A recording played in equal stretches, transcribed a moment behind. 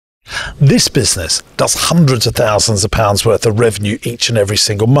This business does hundreds of thousands of pounds worth of revenue each and every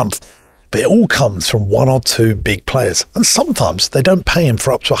single month, but it all comes from one or two big players, and sometimes they don't pay him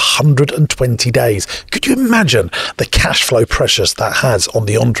for up to 120 days. Could you imagine the cash flow pressures that has on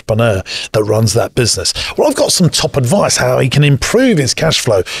the entrepreneur that runs that business? Well, I've got some top advice how he can improve his cash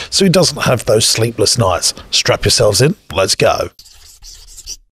flow so he doesn't have those sleepless nights. Strap yourselves in, let's go.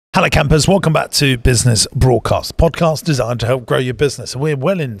 Hello campers, welcome back to Business Broadcast, podcast designed to help grow your business. We're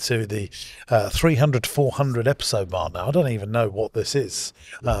well into the 300 to 400 episode mark now. I don't even know what this is,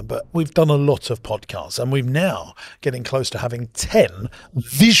 but we've done a lot of podcasts, and we're now getting close to having 10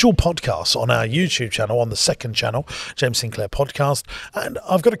 visual podcasts on our YouTube channel, on the second channel, James Sinclair Podcast. And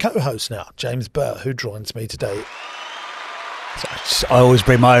I've got a co-host now, James Burt, who joins me today. I always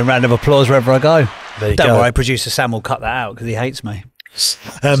bring my own round of applause wherever I go. There you Don't go. worry, producer Sam will cut that out because he hates me.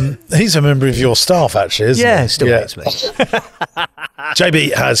 He's a member of your staff, actually, isn't he? Yeah, still hates me.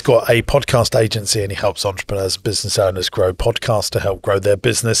 JB has got a podcast agency and he helps entrepreneurs, business owners grow podcasts to help grow their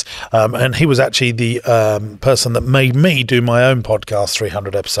business. And he was actually the person that made me do my own podcast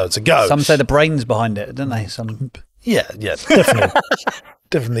 300 episodes ago. Some say the brains behind it, don't they? Yeah, definitely.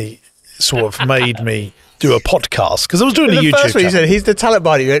 Definitely sort of made me do a podcast because I was doing a YouTube first one, channel. you said he's the talent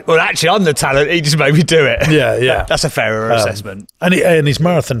buddy. You went, well, actually, I'm the talent. He just made me do it. Yeah. That's a fairer assessment. And his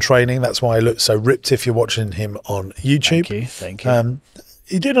marathon training, that's why he looks so ripped if you're watching him on YouTube. Thank you.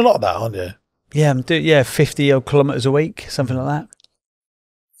 You're doing a lot of that, aren't you? Yeah, I'm doing 50 odd kilometres a week, something like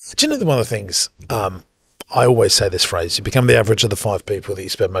that. Do you know one of the things, I always say this phrase, you become the average of the 5 people that you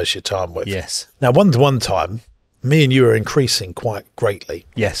spend most of your time with. Yes. Now, one-to-one time, me and you are increasing quite greatly.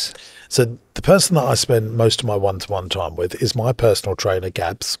 Yes. So the person that I spend most of my one-to-one time with is my personal trainer,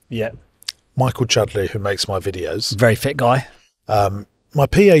 Gabs. Yeah. Michael Chudley, who makes my videos. Very fit guy. My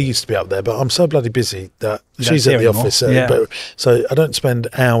PA used to be up there, but I'm so bloody busy that she's at the office. So I don't spend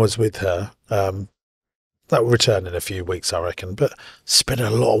hours with her. That will return in a few weeks, I reckon. But spend a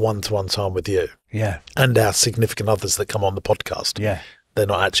lot of one-to-one time with you. Yeah. And our significant others that come on the podcast. Yeah. They're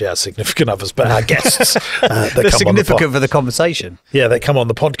not actually our significant others, but our guests. They're significant for the conversation. Yeah, they come on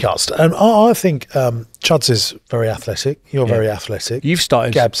the podcast. And I think Chuds is very athletic. You're very athletic. You've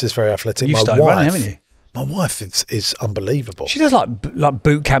started. Gabs is very athletic. You've My started wife, running, haven't you? My wife is unbelievable. She does like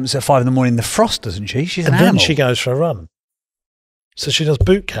boot camps at 5 in the morning in the frost, doesn't she? She's an And then animal. she goes for a run. So she does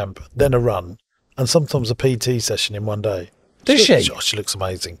boot camp, then a run, and sometimes a PT session in one day. Does she? She looks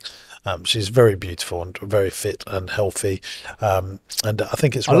amazing. She's very beautiful and very fit and healthy. And I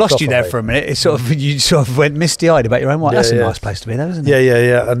think it's. I lost you there for a minute. It's you sort of went misty-eyed about your own wife. That's a nice place to be, though, isn't it?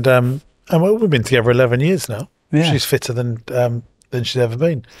 Yeah. And we've been together 11 years now. Yeah. She's fitter than she's ever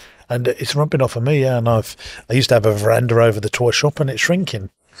been, and it's rubbing off of me. Yeah, and I used to have a veranda over the toy shop, and it's shrinking.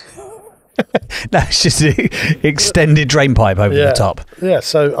 No, it's just an extended drain pipe over the top. Yeah,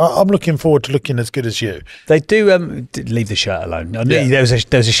 so I'm looking forward to looking as good as you. They do leave the shirt alone. There was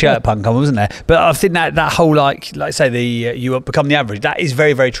a shirt pun come, wasn't there? But I think that whole like say you become the average. That is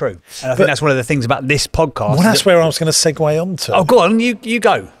very, very true. And I think that's one of the things about this podcast. Well, that's where I was going to segue on to. Oh, go on, you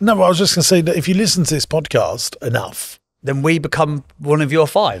go. No, I was just going to say that if you listen to this podcast enough, then we become one of your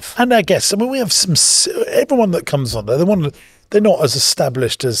 5. and I guess we have everyone that comes on there. They're not as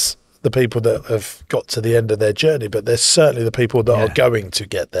established as the people that have got to the end of their journey, but they're certainly the people that are going to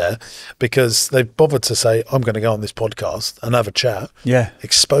get there because they've bothered to say, I'm going to go on this podcast and have a chat,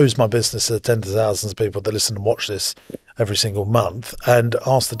 expose my business to the tens of thousands of people that listen and watch this every single month and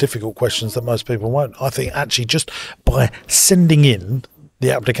ask the difficult questions that most people won't. I think actually just by sending in the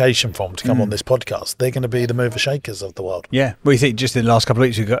application form to come on this podcast, they're going to be the mover shakers of the world. Yeah. Well, you think just in the last couple of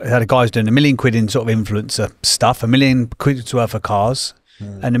weeks, we had a guy who's doing £1 million in sort of influencer stuff, £1 million worth of cars,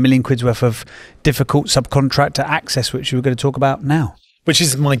 and £1 million worth of difficult subcontractor access, which we're going to talk about now. Which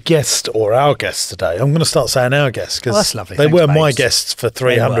is my guest or our guest today. I'm going to start saying our guests because that's lovely. They Thanks, were my babes. guests for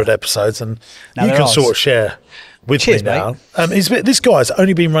 300 episodes, and Now you they're can ours. sort of share with Cheers, me now. This guy's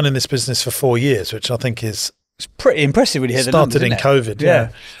only been running this business for 4 years, which I think is It's pretty impressive when you hear the started numbers, in isn't it? COVID.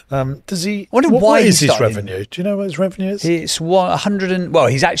 Yeah. Does he? I wonder what why is he his started. revenue? Do you know what his revenue is? It's 100 and well,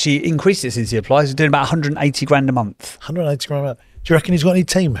 he's actually increased it since he applied. He's doing about 180 grand a month. 180 grand a month. Do you reckon he's got any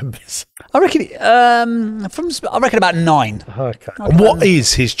team members? I reckon. I reckon about 9. Okay. And what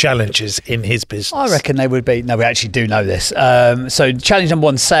is his challenges in his business? I reckon they would be. No, we actually do know this. So challenge number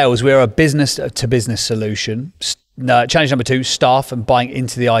 1, sales. We're a business to business solution. Challenge number 2, staff and buying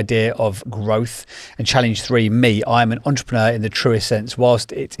into the idea of growth. And challenge 3, me. I am an entrepreneur in the truest sense.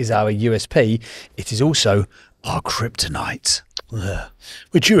 Whilst it is our USP, it is also our kryptonite. Yeah.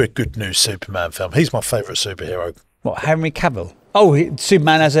 Which you're a good news Superman film. He's my favourite superhero. What, Henry Cavill? Oh,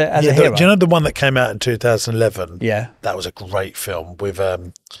 Superman as a hero. Do you know the one that came out in 2011? Yeah. That was a great film with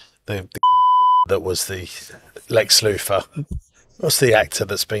that was the Lex Luthor. What's the actor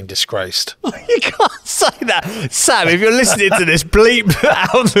that's been disgraced? You can't say that, Sam. If you're listening to this, bleep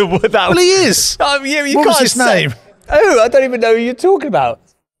out that. Well, he is. You What can't was his say. name? Oh, I don't even know who you're talking about.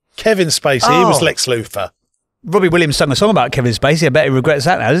 Kevin Spacey. He was Lex Luthor. Robbie Williams sung a song about Kevin Spacey. I bet he regrets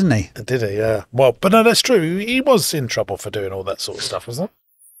that now, doesn't he? Did he? Yeah. Well, but no, that's true. He was in trouble for doing all that sort of stuff, wasn't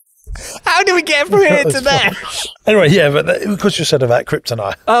he? How did we get from here to there? Anyway, yeah, but because you said about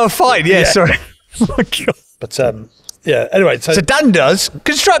kryptonite. Oh, fine. Yeah, sorry. Oh, my God. But yeah, anyway. So Dan does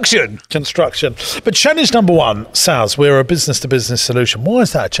construction. But challenge number one, Sals, we're a business-to-business solution. Why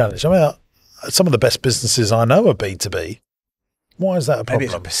is that a challenge? I mean, some of the best businesses I know are B2B. Why is that a problem? Maybe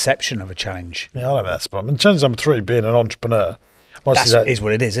it's a perception of a challenge. Yeah, I don't know that's a problem. And challenge number three, being an entrepreneur. That is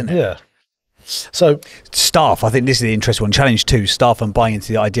what it is, isn't it? Yeah. So staff, I think this is the interesting one. Challenge two, staff and buying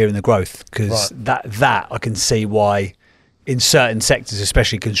into the idea and the growth. Because that I can see why in certain sectors,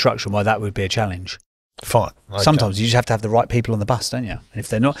 especially construction, why that would be a challenge. Fine. Okay. Sometimes you just have to have the right people on the bus, don't you? And if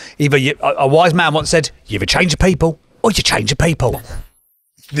they're not, a wise man once said, you either change the people or you change the people.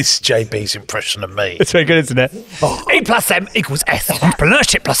 This is JB's impression of me. It's very good, isn't it? E plus M equals S.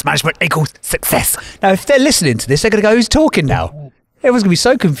 Entrepreneurship plus management equals success. Now, if they're listening to this, they're going to go, who's talking now? Everyone's going to be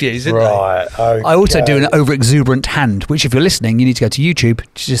so confused, isn't right, they? Okay. I also do an over-exuberant hand, which if you're listening, you need to go to YouTube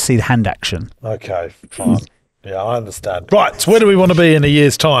to just see the hand action. Okay, fine. Yeah, I understand. Right, so where do we want to be in a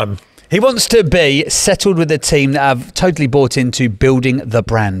year's time? He wants to be settled with a team that have totally bought into building the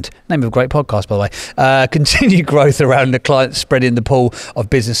brand. Name of a great podcast, by the way. Continue growth around the clients, spreading the pool of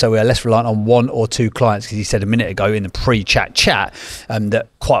business so we are less reliant on one or two clients. Because he said a minute ago in the pre-chat that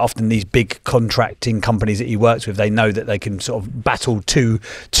quite often these big contracting companies that he works with, they know that they can sort of battle two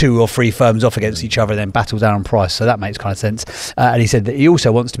or three firms off against each other and then battle down on price. So that makes kind of sense. And he said that he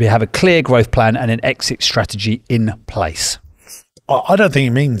also wants to have a clear growth plan and an exit strategy in place. I don't think he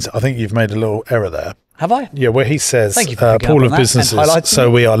means. I think you've made a little error there. Have I? Yeah, where he says up pool on of that businesses,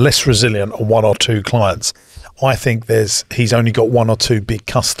 so we are less resilient on one or two clients. I think he's only got one or two big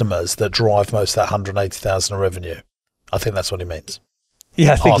customers that drive most of that 180,000 of revenue. I think that's what he means.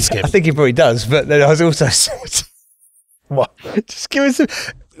 Yeah, I think he probably does. But then I was also said, what? Just give us some.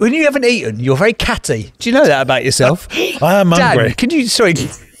 When you haven't eaten, you're very catty. Do you know that about yourself? I am hungry. Dan,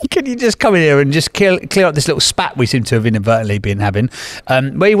 can you just come in here and just clear up this little spat we seem to have inadvertently been having?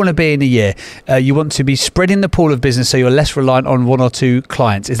 Where you want to be in a year? You want to be spreading the pool of business so you're less reliant on one or two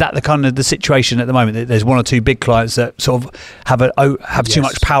clients. Is that the kind of the situation at the moment, that there's one or two big clients that sort of have too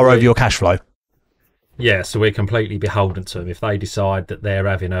much power over your cash flow? Yeah, so we're completely beholden to them. If they decide that they're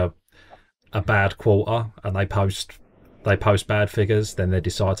having a bad quarter and they post bad figures, then they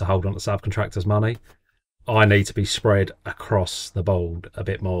decide to hold on to subcontractors' money. I need to be spread across the board a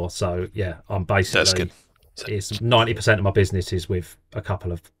bit more. So yeah, I'm basically, that's good. It's 90% of my business is with a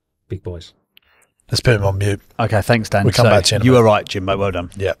couple of big boys. Let's put him on mute. Okay, thanks, Dan. We'll come back to you. You were right, Jimbo. Well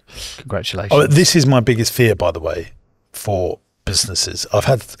done. Yeah. Congratulations. Oh, this is my biggest fear, by the way, for businesses. I've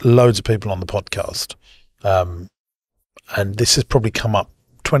had loads of people on the podcast, and this has probably come up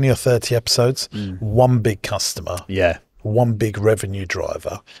 20 or 30 episodes. One big customer. Yeah. One big revenue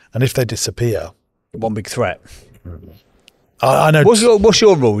driver. And if they disappear, one big threat. I know. What's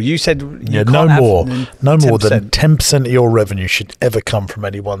your rule? You said no more than 10% of your revenue should ever come from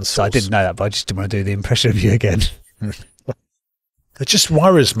any one source. So I didn't know that, but I just didn't want to do the impression of you again. It just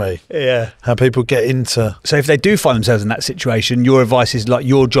worries me. Yeah. How people get into. So if they do find themselves in that situation, your advice is like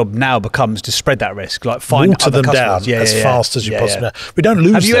your job now becomes to spread that risk, like find water other them customers. down as fast as you possibly can. We don't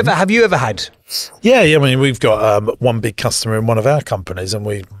lose them. Have you ever had? Yeah. I mean, we've got one big customer in one of our companies, and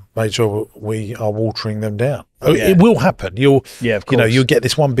we made sure we are watering them down. It will happen. Of course. You'll get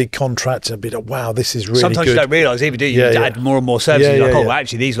this one big contract and be like, wow, this is really Sometimes good. you don't realise either, do you? You add more and more services.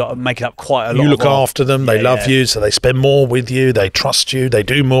 Actually, these lot are making up quite a lot. You look after them. They love you, so they spend more with you. They trust you. They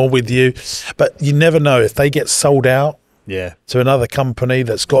do more with you. But you never know if they get sold out. Yeah. To another company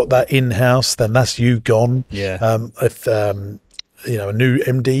that's got that in-house, then that's you gone. Yeah. If a new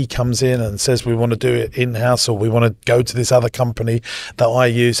MD comes in and says we want to do it in-house, or we want to go to this other company that I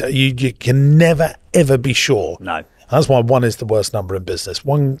use, you can never ever be sure. No. That's why one is the worst number in business.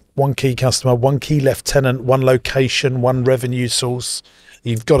 One key customer, one key lieutenant, one location, one revenue source.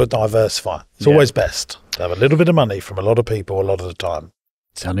 You've got to diversify. It's always best to have a little bit of money from a lot of people a lot of the time.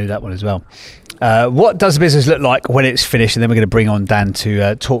 So I knew that one as well. What does the business look like when it's finished? And then we're going to bring on Dan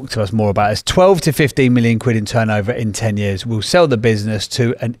to talk to us more about it. 12 to 15 million quid in turnover in 10 years. We'll sell the business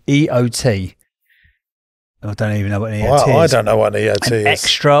to an EOT. I don't even know what an EOT is. I don't know what an EOT is.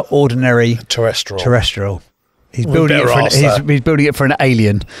 Extraordinary terrestrial. He's building it for an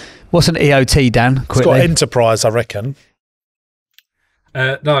alien. What's an EOT, Dan? Quickly. It's got enterprise, I reckon.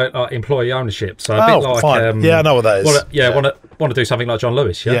 No, employee ownership. So a bit like, fine. Yeah, I know what that is. Want to do something like John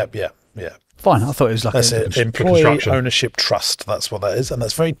Lewis. Yeah, Yeah. Fine. I thought it was like That's it. Employee ownership trust. That's what that is, and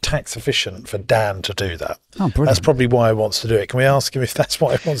that's very tax efficient for Dan to do that. Oh, brilliant. That's probably why he wants to do it. Can we ask him if that's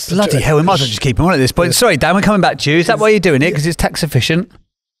why he wants to do it? Bloody hell, we might as well just keep him on at this point. Sorry, Dan, we're coming back to you. Is that why you're doing it? Because it's tax efficient?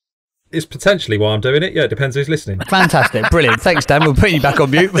 It's potentially why I'm doing it. Yeah, it depends who's listening. Fantastic. Brilliant. Thanks, Dan. We'll put you back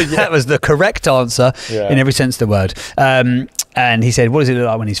on mute. That was the correct answer in every sense of the word. And he said, what does it look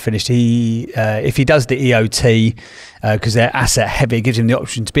like when he's finished? If he does the EOT, because they're asset heavy, it gives him the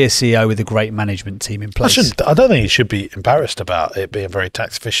option to be a CEO with a great management team in place. I don't think he should be embarrassed about it being very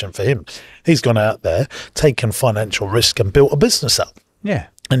tax efficient for him. He's gone out there, taken financial risk and built a business up. Yeah.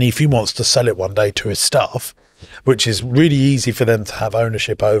 And if he wants to sell it one day to his staff, which is really easy for them to have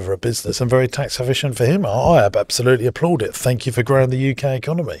ownership over a business and very tax efficient for him, I absolutely applaud it. Thank you for growing the UK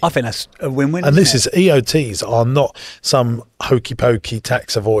economy. I think that's a win-win. And this is EOTs are not some hokey pokey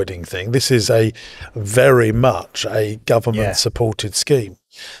tax avoiding thing. This is a very much a government supported scheme.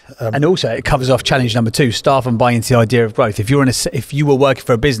 And also it covers off challenge number 2, staff and buying into the idea of growth. If you were working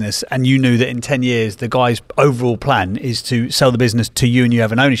for a business and you knew that in 10 years the guy's overall plan is to sell the business to you and you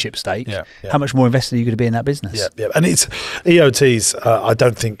have an ownership stake, how much more invested are you going to be in that business? Yeah. And it's EOTs, I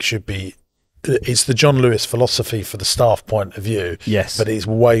don't think should be. It's the John Lewis philosophy for the staff point of view. Yes. But it's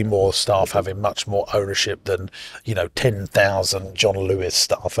way more staff having much more ownership than, 10,000 John Lewis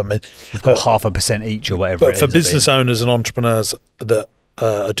staff. I mean, we've got 0.5% each or whatever. But for business owners and entrepreneurs that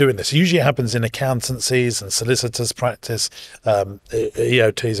are doing this, usually it happens in accountancies and solicitors practice.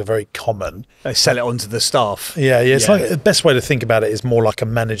 EOTs are very common. They sell it on to the staff. Yeah. It's like the best way to think about it is more like a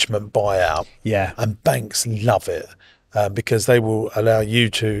management buyout. Yeah. And banks love it because they will allow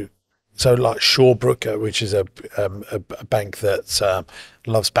you to. So like Shawbrook, which is a bank that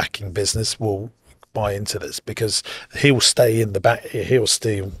loves backing business, will buy into this because he'll stay in the back. He'll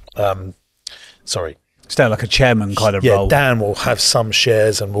still, stay like a chairman kind of role. Dan will have some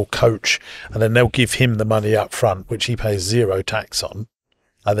shares and will coach, and then they'll give him the money up front, which he pays 0 tax on,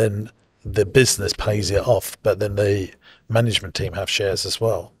 and then the business pays it off. But then the management team have shares as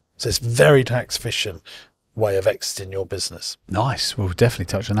well. So it's very tax efficient way of exiting your business. Nice. We'll definitely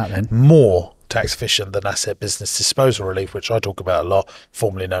touch on that then. More tax efficient than asset business disposal relief, which I talk about a lot,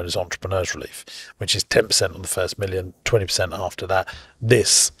 formerly known as entrepreneurs relief, which is 10% on the first million, 20% after that.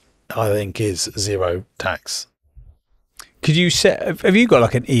 This, I think, is 0 tax. Could you have you got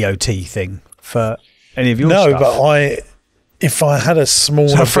like an EOT thing for any of your stuff? No, but if I had a smaller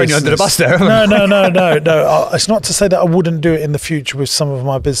business... I'm throwing you under the bus there. No. It's not to say that I wouldn't do it in the future with some of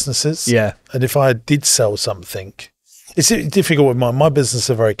my businesses. Yeah. And if I did sell something... It's difficult with my business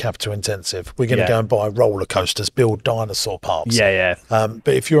are very capital intensive. We're going to go and buy roller coasters, build dinosaur parks. Yeah.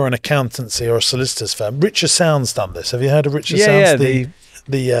 But if you're an accountancy or a solicitor's firm, Richer Sound's done this. Have you heard of Richer Sound's?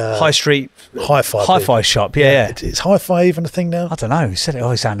 The high street hi-fi shop. Yeah. Is hi-fi even a thing now? I don't know. We said it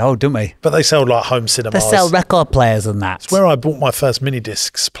always sound old, don't we? But they sell like home cinemas. They sell record players and that. It's where I bought my first mini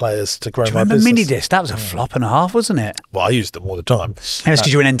discs players to grow my business. Mini disc? That was a flop and a half, wasn't it? Well, I used them all the time. That's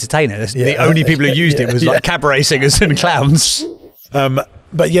because you're an entertainer. The only people who used it was like cabaret singers and clowns.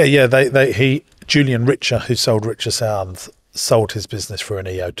 But Julian Richer, who sold Richer Sound, sold his business for an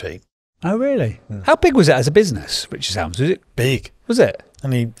EOT. Oh, really? How big was it as a business, Richer Sounds? Was it big? Was it?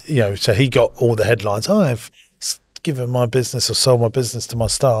 And he got all the headlines. I've given my business or sold my business to my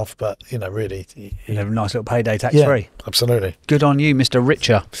staff, but really, you have a nice little payday tax free. Absolutely. Good on you, Mr.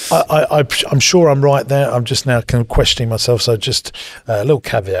 Richer. I'm sure I'm right there. I'm just now kind of questioning myself. So just a little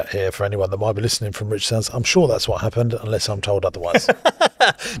caveat here for anyone that might be listening from Rich Sounds. I'm sure that's what happened, unless I'm told otherwise.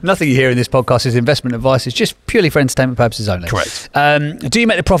 Nothing you hear in this podcast is investment advice. It's just purely for entertainment purposes only. Correct. Do you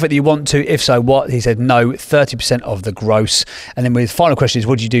make the profit that you want to? If so, what? He said no, 30% of the gross. And then with final question is,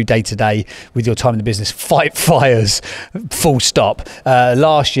 what do you do day to day with your time in the business? Fight fires, full stop.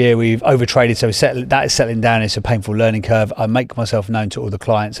 Last year we've overtraded, so that is settling down. It's a painful learning curve. I make myself known to all the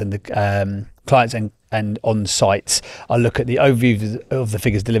clients and and on sites. I look at the overview of the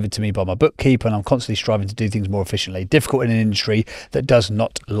figures delivered to me by my bookkeeper, and I'm constantly striving to do things more efficiently. Difficult in an industry that does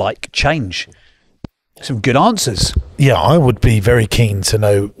not like change. Some good answers. Yeah, I would be very keen to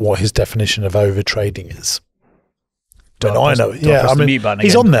know what his definition of overtrading is. But I know. Yeah, I mean,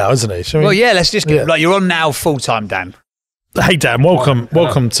 he's on now, isn't he? Well, yeah. Let's just get you're on now full time, Dan. Hey, Dan.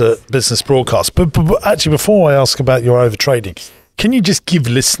 Welcome to Business Broadcast. But actually, before I ask about your overtrading, can you just give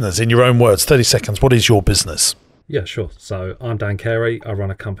listeners, in your own words, 30 seconds, what is your business? Yeah, sure. So I'm Dan Carey. I run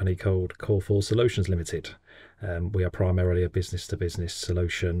a company called Call4 Solutions Limited. We are primarily a business-to-business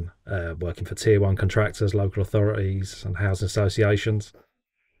solution, working for Tier 1 contractors, local authorities and housing associations.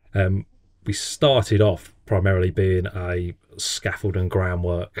 We started off primarily being a scaffold and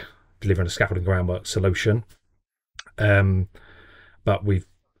groundwork, delivering a scaffold and groundwork solution. But we've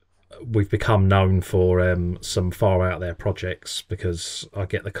become known for some far out there projects because I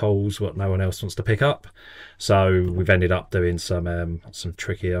get the calls what no one else wants to pick up. So we've ended up doing some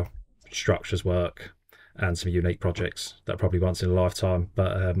trickier structures work and some unique projects that are probably once in a lifetime.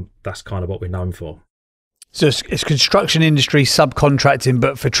 But that's kind of what we're known for. So it's construction industry subcontracting,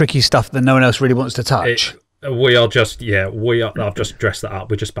 but for tricky stuff that no one else really wants to touch. I've just dressed that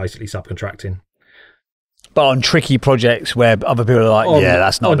up. We're just basically subcontracting. But on tricky projects where other people are like,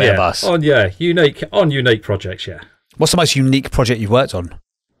 that's not a bit of us. Unique projects, yeah. What's the most unique project you've worked on?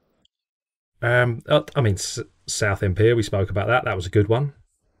 South End Pier, we spoke about that. That was a good one.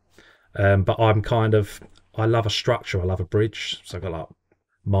 But I love a structure. I love a bridge. So I've got like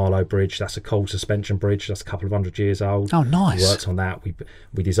Marlow Bridge. That's a coal suspension bridge. That's a couple of 100 years old. Oh, nice. We worked on that.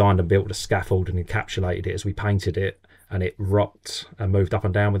 We designed and built the scaffold and encapsulated it as we painted it, and it rocked and moved up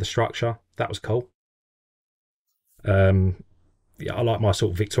and down with the structure. That was cool. I like my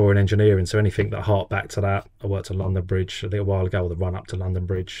sort of Victorian engineering, so anything that harked back to that. I worked on London Bridge a little while ago, the run up to London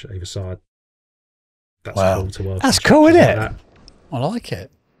Bridge either side. That's cool to work. That's cool, isn't it? I like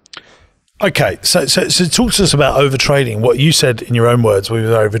it. Okay, so talk to us about overtrading. What you said in your own words, we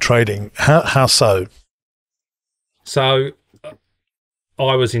were overtrading. How so? So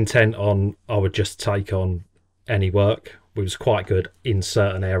I was intent on I would just take on any work. We was quite good in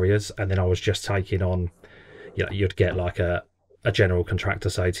certain areas, and then I was just taking on, you'd get like a general contractor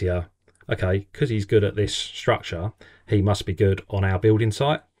say to you, okay, because he's good at this structure, he must be good on our building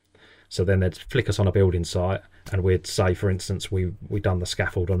site. So then they'd flick us on a building site, and we'd say, for instance, we done the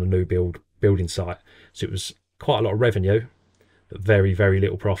scaffold on a new building site. So it was quite a lot of revenue, but very, very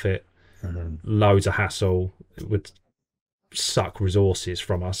little profit, loads of hassle. It would suck resources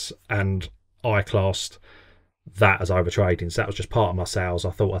from us, and I classed that as overtrading. So that was just part of my sales.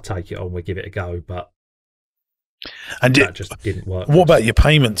 I thought I'd take it on, we'd give it a go, but that just didn't work. What about your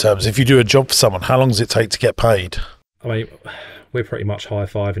payment terms? If you do a job for someone, how long does it take to get paid? I mean, we're pretty much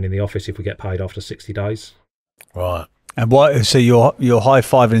high-fiving in the office if we get paid after 60 days. Right. And so you're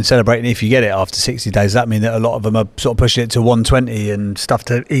high-fiving and celebrating if you get it after 60 days. Does that mean that a lot of them are sort of pushing it to 120 and stuff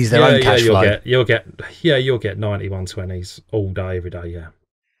to ease their own cash flow? You'll get 90 120s all day, every day, yeah.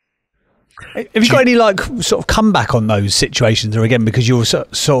 Have you got any sort of comeback on those situations, or again, because you're sort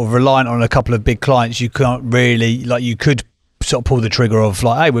of reliant on a couple of big clients, you can't really, you could sort of pull the trigger of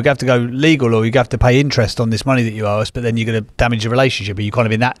hey, we're going to have to go legal, or you have to pay interest on this money that you owe us, but then you're going to damage the relationship. Are you kind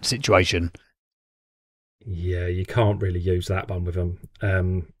of in that situation? Yeah, you can't really use that one with them.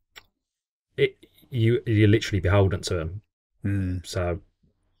 You're literally beholden to them. So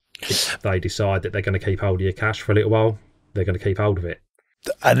if they decide that they're going to keep hold of your cash for a little while, they're going to keep hold of it.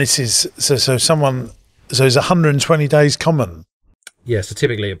 And this is so is 120 days common? Yeah, so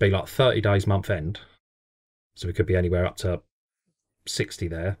typically it'd be like 30 days month end. So it could be anywhere up to 60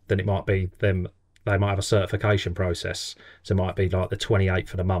 there. Then it might be them. They might have a certification process. So it might be like the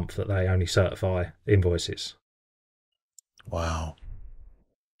 28th of the month that they only certify invoices. Wow.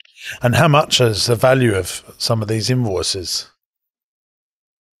 And how much is the value of some of these invoices?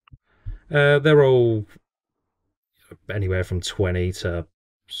 They're all anywhere from 20 to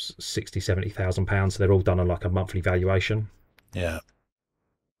 60, 70,000 pounds. They're all done on like a monthly valuation. Yeah.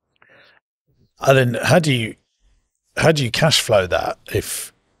 And then how do you cash flow that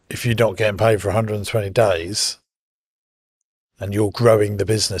if you're not getting paid for 120 days and you're growing the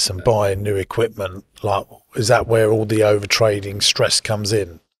business and buying new equipment? Is that where all the overtrading stress comes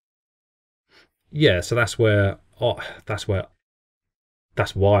in? Yeah, so that's why I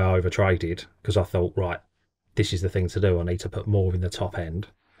overtraded, because I thought, right, this is the thing to do. I need to put more in the top end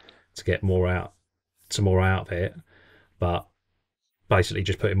to get more out of it. But basically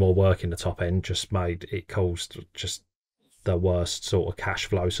just putting more work in the top end just made it caused just the worst sort of cash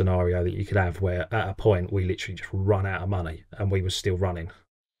flow scenario that you could have, where at a point we literally just run out of money and we were still running.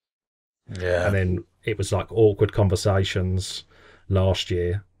 Yeah. And then it was like awkward conversations last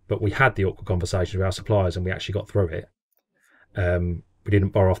year, but we had the awkward conversations with our suppliers and we actually got through it. We didn't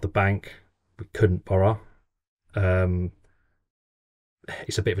borrow off the bank. We couldn't borrow.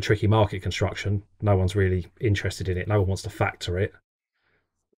 It's a bit of a tricky market construction. No one's really interested in it. No one wants to factor it,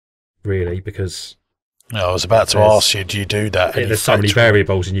 really, because I was about to ask you, do you do that? There's so many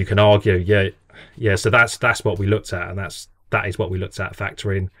variables, and you can argue. Yeah. So that's what we looked at, and that is what we looked at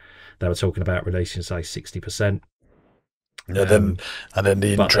factoring. They were talking about releasing, say, 60%. Yeah, then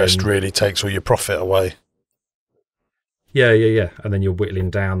the interest really takes all your profit away. Yeah. And then you're whittling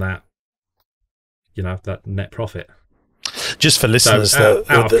down that net profit. Just for listeners, so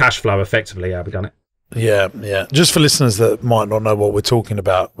out of cash flow, effectively, how we done it. Yeah, yeah. Just for listeners that might not know what we're talking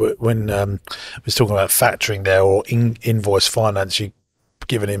about, when we was talking about factoring there, or invoice finance, you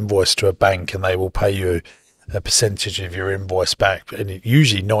give an invoice to a bank and they will pay you a percentage of your invoice back, and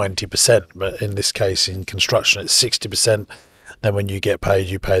usually 90%, but in this case in construction it's 60%. Then when you get paid,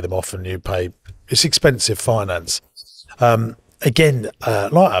 you pay them off and you pay. It's expensive finance. Again,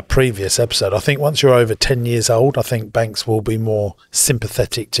 like our previous episode, I think once you're over 10 years old, I think banks will be more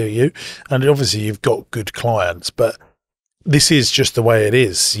sympathetic to you. And obviously you've got good clients, but this is just the way it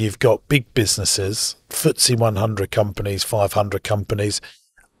is. You've got big businesses, FTSE 100 companies, 500 companies.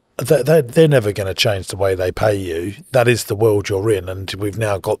 They're never going to change the way they pay you. That is the world you're in, and we've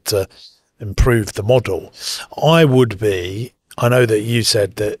now got to improve the model. I know that you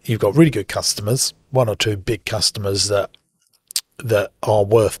said that you've got really good customers, one or two big customers that are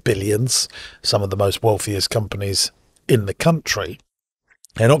worth billions, some of the most wealthiest companies in the country.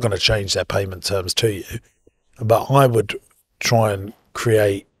 They're not going to change their payment terms to you, but I would try and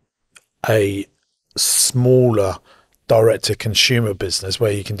create a smaller direct-to-consumer business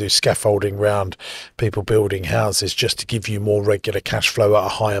where you can do scaffolding around people building houses just to give you more regular cash flow at a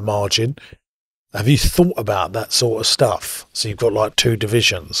higher margin. Have you thought about that sort of stuff? So you've got like two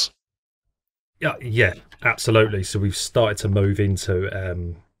divisions. Yeah, absolutely. So we've started to move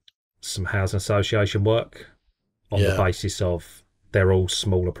into some housing association work on the basis of they're all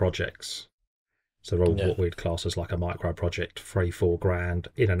smaller projects. So they're all what we'd class as like a micro project, 3-4 grand,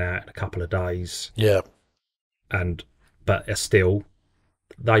 in and out in a couple of days. Yeah. But still,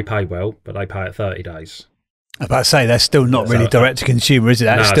 they pay well, but they pay at 30 days. I was about to say, they're still not really direct to consumer, is it?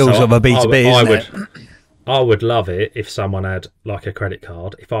 That's still sort of a B2B, isn't it? I would love it if someone had like a credit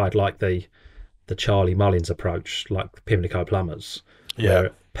card, if I had like the Charlie Mullins approach, like the Pimlico plumbers,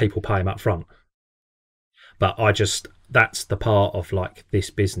 where people pay them up front. But that's the part of like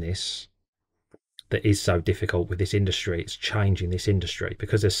this business that is so difficult with this industry. It's changing this industry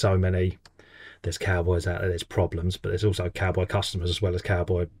because there's cowboys out there, there's problems, but there's also cowboy customers as well as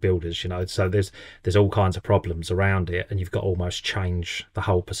cowboy builders, so there's all kinds of problems around it, and you've got to almost change the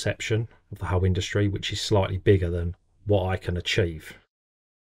whole perception of the whole industry, which is slightly bigger than what I can achieve.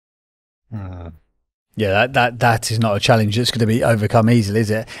 Yeah, that is not a challenge that's going to be overcome easily, is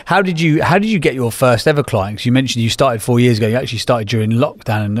it? How did you get your first ever clients? You mentioned you started 4 years ago. You actually started during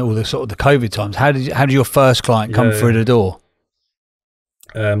lockdown and all the sort of the COVID times. How did your first client come through the door?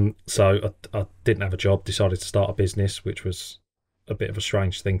 So I didn't have a job, decided to start a business, which was a bit of a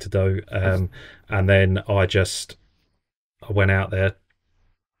strange thing to do. And then I went out there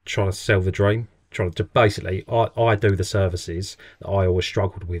trying to sell the dream. Basically, I do the services that I always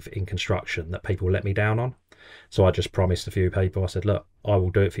struggled with in construction that people let me down on. So I just promised a few people, I said, look, I will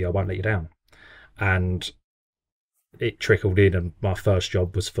do it for you, I won't let you down. And it trickled in, and my first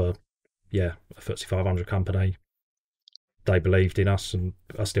job was for, a FTSE 500 company. They believed in us, and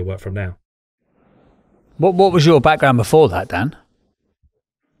I still work from now. What was your background before that, Dan?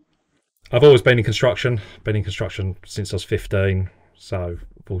 I've always been in construction. Been in construction since I was 15. So I've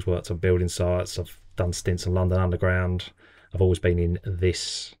always worked on building sites. I've done stints on London Underground. I've always been in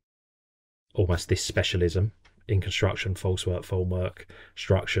almost this specialism in construction: false work, formwork,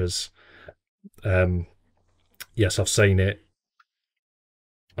 structures. Yes, I've seen it.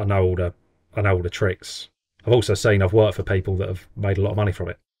 I know all the tricks. I've also seen, I've worked for people that have made a lot of money from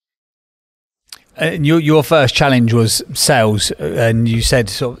it. And your first challenge was sales, and you said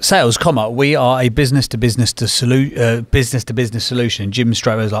sort of, sales, we are a business to business solution. Jim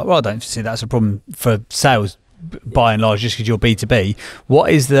straight away was like, well, I don't see that's a problem for sales by and large, just because you're B2B.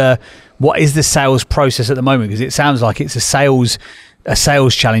 What is the sales process at the moment? Because it sounds like it's a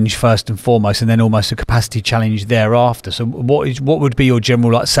sales challenge first and foremost, and then almost a capacity challenge thereafter. So what would be your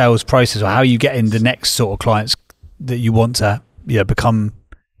general like sales process, or how you get in the next sort of clients that you want to become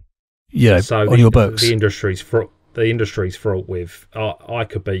on your books? The industry's fraught with I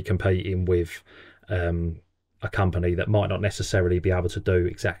could be competing with a company that might not necessarily be able to do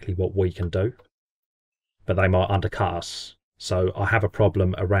exactly what we can do, but they might undercut us. So I have a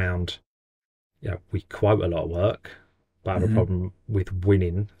problem around, we quote a lot of work, but I have a problem with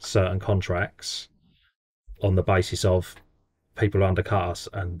winning certain contracts on the basis of people undercut us,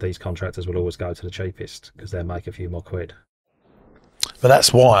 and these contractors will always go to the cheapest because they'll make a few more quid. But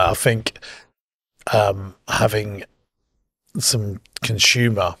that's why I think having some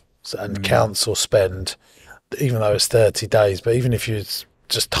consumer and council spend, even though it's 30 days, but even if you're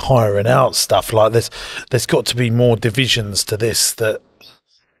just hiring out stuff like this, there's got to be more divisions to this that,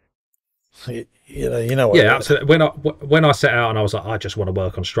 you know what? Yeah, absolutely. When I set out and I was like, I just want to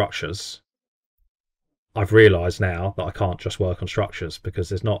work on structures, I've realised now that I can't just work on structures because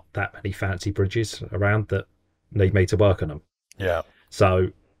there's not that many fancy bridges around that need me to work on them. Yeah.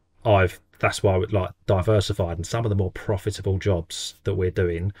 So that's why I would like diversified, and some of the more profitable jobs that we're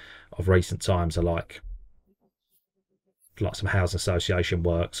doing of recent times are like some housing association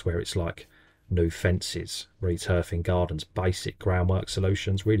works where it's like new fences, returfing gardens, basic groundwork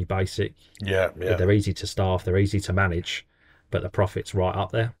solutions, really basic. Yeah. They're easy to staff, they're easy to manage, but the profit's right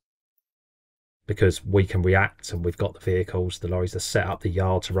up there because we can react and we've got the vehicles, the lorries, the set up, the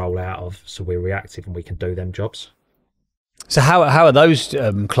yard to roll out of, so we're reactive and we can do them jobs. So how are those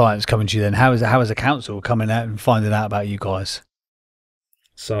clients coming to you then? How is the council coming out and finding out about you guys?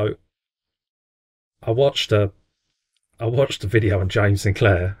 So I watched a video on James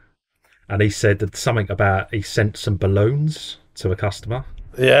Sinclair, and he said that something about he sent some balloons to a customer.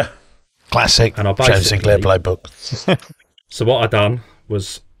 Yeah. Classic. And I James Sinclair playbook. So what I done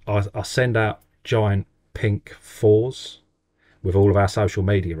was I send out giant pink fours with all of our social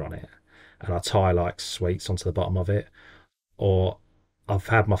media on it, and I tie like sweets onto the bottom of it, or I've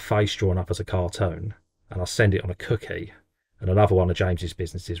had my face drawn up as a cartoon and I send it on a cookie. And another one of James's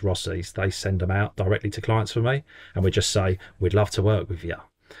businesses, Rossi's, they send them out directly to clients for me, and we just say, we'd love to work with you.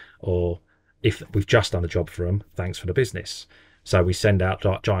 Or if we've just done a job for them, thanks for the business. So we send out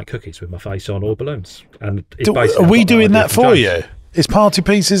giant cookies with my face on or balloons. And it's are we doing that for you? Is Party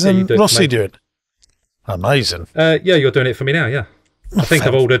Pieces and Rossi doing? Amazing. Yeah, you're doing it for me now, yeah. I think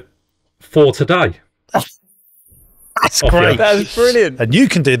I've ordered 4 today. That's great. That's brilliant. And you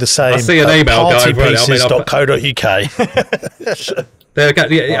can do the same. I see an email going, partypieces.co.uk. There we go.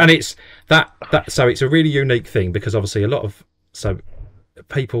 Yeah, and it's that. So it's a really unique thing because obviously a lot of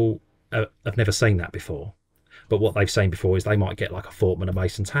people have never seen that before. But what they've seen before is they might get like a Fortman and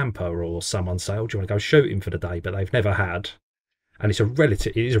Mason's hamper, or someone say, "Oh, do you want to go shooting for the day?" But they've never had, and it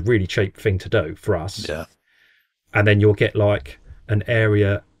is a really cheap thing to do for us. Yeah. And then you'll get like an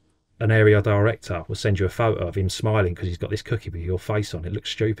area director will send you a photo of him smiling because he's got this cookie with your face on. It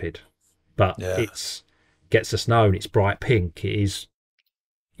looks stupid, but it's gets us known. It's bright pink. It is,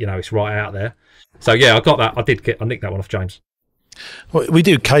 it's right out there. So yeah, I got that. I nicked that one off James. Well, we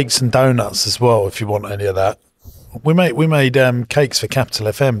do cakes and donuts as well. If you want any of that, we made cakes for Capital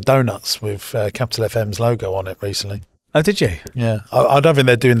FM, donuts with Capital FM's logo on it recently. Oh, did you? Yeah, I don't think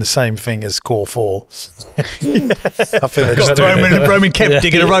they're doing the same thing as Core 4. I think they're just Roman kept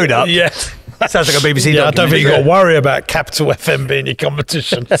digging a road up. Yeah, sounds like a BBC. Yeah, I don't think you've got to worry about Capital FM being your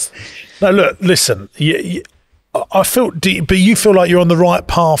competition. No, look, listen. I feel, but you feel like you're on the right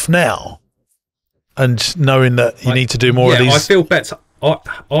path now, and knowing that you need to do more of these. I feel better.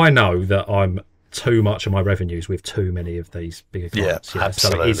 I know that I'm too much of my revenues with too many of these bigger clients. Yeah,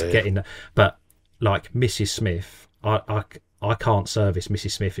 absolutely. So it is getting, but like Mrs. Smith. I can't service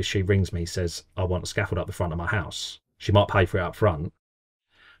Mrs. Smith if she rings me, says, I want a scaffold up the front of my house. She might pay for it up front,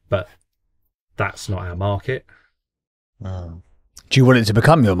 but that's not our market. Do you want it to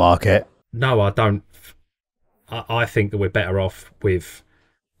become your market? No, I don't. I think that we're better off with,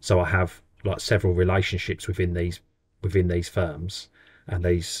 so I have like several relationships within these firms, and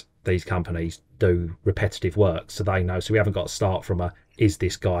these companies do repetitive work, so they know. So we haven't got to start from is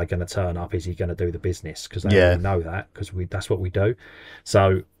this guy going to turn up? Is he going to do the business? Because they already know that, because that's what we do.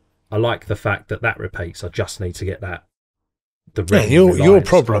 So I like the fact that repeats. I just need to get that. Your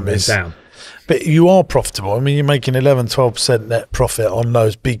problem is down. But you are profitable. I mean, you're making 11-12% net profit on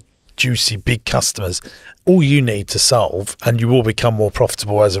those big, juicy, big customers. All you need to solve, and you will become more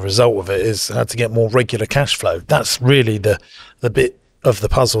profitable as a result of it, is how to get more regular cash flow. That's really the bit of the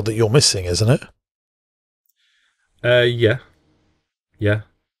puzzle that you're missing, isn't it? Yeah.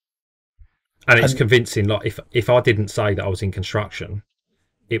 And it's convincing. Like if I didn't say that I was in construction,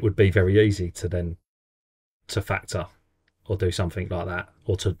 it would be very easy to factor or do something like that,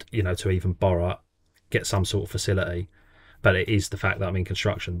 or to even borrow, get some sort of facility. But it is the fact that I'm in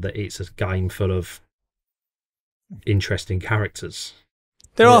construction that it's a game full of interesting characters.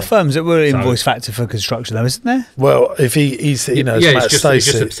 There are firms that will invoice factor for construction, though, isn't there? Well, if he's it's just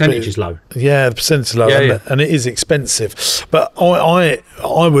the percentage is low. Yeah, the percentage is low, and it is expensive. But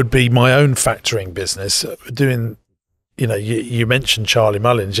I would be my own factoring business doing. You mentioned Charlie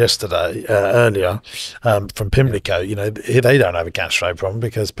Mullins yesterday earlier from Pimlico. They don't have a cash flow problem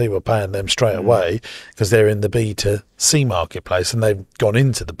because people are paying them straight away because they're in the B2C marketplace, and they've gone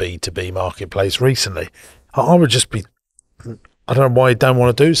into the B2B marketplace recently. I would just be. I don't know why you don't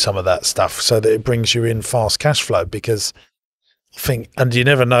want to do some of that stuff so that it brings you in fast cash flow, because I think, and you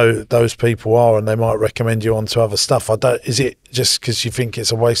never know those people are, and they might recommend you onto other stuff. Is it just because you think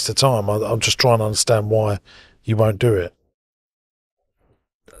it's a waste of time? I'm just trying to understand why you won't do it.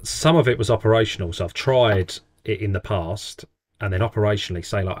 some of it was operational. So I've tried it in the past, and then operationally,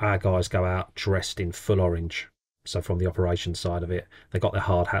 say like our guys go out dressed in full orange. So from the operations side of it, they got their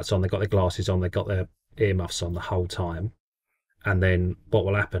hard hats on, they got their glasses on, they got their earmuffs on the whole time. And then what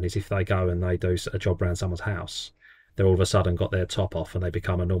will happen is if they go and they do a job around someone's house, they're all of a sudden got their top off and they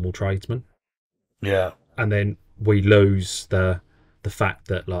become a normal tradesman. Yeah. And then we lose the fact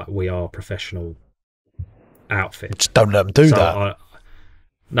that like we are a professional outfit. Just don't let them do that.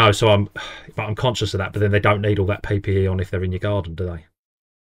 I'm conscious of that, but then they don't need all that PPE on if they're in your garden, do they?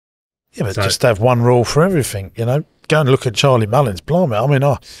 Yeah, but just have one rule for everything, you know. Go and look at Charlie Mullins, blimey. I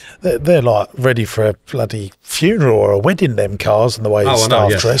mean, they're like ready for a bloody funeral or a wedding, them cars, and the way his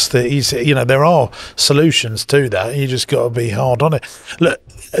staff dress. There are solutions to that. You just got to be hard on it. Look,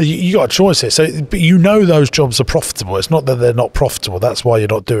 you got a choice here. So, but you know those jobs are profitable. It's not that they're not profitable. That's why you're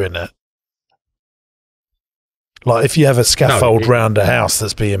not doing it. Like if you have a scaffold round a house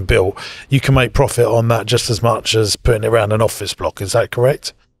that's being built, you can make profit on that just as much as putting it around an office block. Is that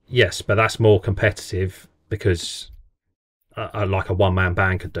correct? Yes, but that's more competitive because like a one-man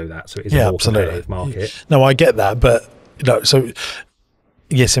band could do that. So it is a more competitive market. No, I get that. But, so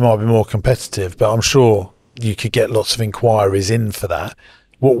yes, it might be more competitive, but I'm sure you could get lots of inquiries in for that.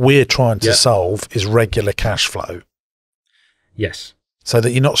 What we're trying to solve is regular cash flow. Yes. So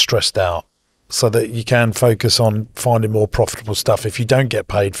that you're not stressed out. So that you can focus on finding more profitable stuff. If you don't get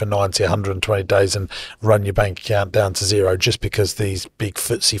paid for 90, 120 days and run your bank account down to zero just because these big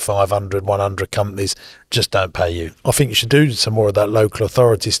FTSE 500, 100 companies just don't pay you. I think you should do some more of that local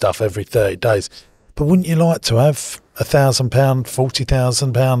authority stuff every 30 days. But wouldn't you like to have £1,000,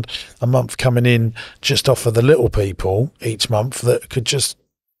 £40,000 a month coming in just off of the little people each month that could just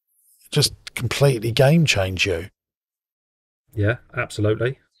completely game change you? Yeah,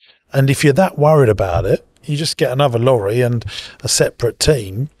 absolutely. And if you're that worried about it, you just get another lorry and a separate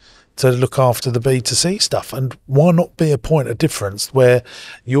team to look after the B2C stuff. And why not be a point of difference where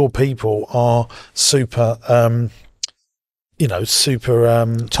your people are super,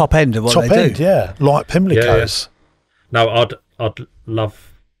 top end of what they do. Yeah, like Pimlico's. Yeah. No, I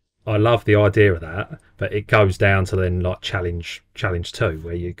love the idea of that, but it goes down to then like challenge 2,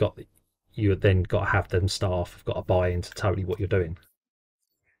 where you then got to have them staff have got to buy into totally what you're doing.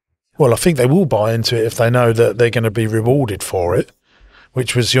 Well, I think they will buy into it if they know that they're going to be rewarded for it,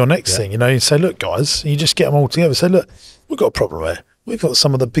 which was your next thing. You say, look, guys, you just get them all together. Say, look, we've got a problem here. We've got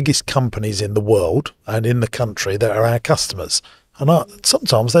some of the biggest companies in the world and in the country that are our customers. And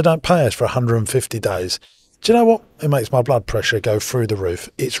sometimes they don't pay us for 150 days. Do you know what? It makes my blood pressure go through the roof.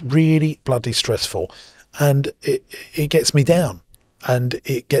 It's really bloody stressful. And it gets me down. And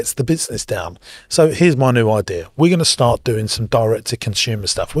it gets the business down. So here's my new idea. We're going to start doing some direct-to-consumer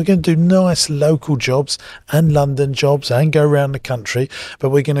stuff. We're going to do nice local jobs and London jobs and go around the country, but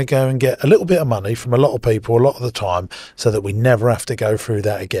we're going to go and get a little bit of money from a lot of people a lot of the time so that we never have to go through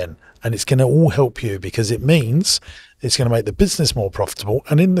that again. And it's going to all help you because it means it's going to make the business more profitable.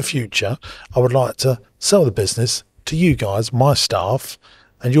 And in the future, I would like to sell the business to you guys, my staff,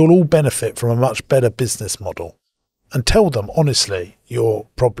 and you'll all benefit from a much better business model. And tell them honestly your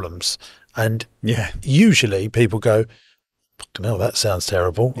problems. And usually people go, fucking hell, that sounds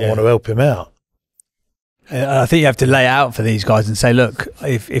terrible. I want to help him out. I think you have to lay out for these guys and say, look,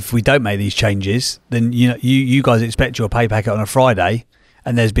 if we don't make these changes, then you guys expect your pay packet on a Friday,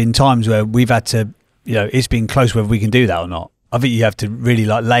 and there's been times where we've had to, it's been close whether we can do that or not. I think you have to really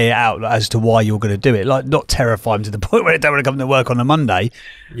lay it out as to why you're going to do it. Like, not terrify them to the point where they don't want to come to work on a Monday,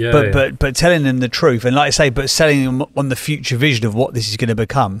 but telling them the truth. And like I say, but selling them on the future vision of what this is going to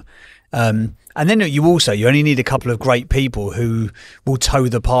become. And then you only need a couple of great people who will toe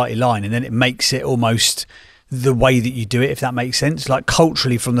the party line, and then it makes it almost the way that you do it, if that makes sense. Like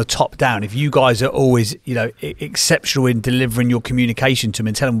culturally from the top down, if you guys are always, exceptional in delivering your communication to them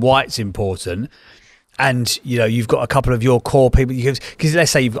and tell them why it's important, and you've got a couple of your core people, because let's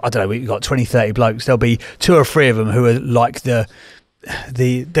say you've got 20, 30 blokes, there'll be 2 or 3 of them who are like they're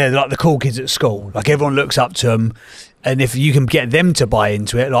like the cool kids at school, like everyone looks up to them. And if you can get them to buy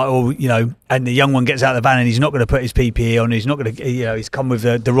into it, and the young one gets out of the van and he's not going to put his PPE on, he's not going to, he's come with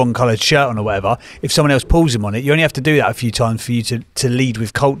the wrong coloured shirt on or whatever. If someone else pulls him on it, you only have to do that a few times for you to lead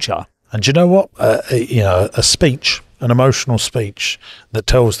with culture. And do you know what? A speech, an emotional speech that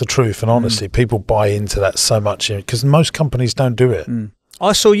tells the truth and honesty, people buy into that so much because most companies don't do it.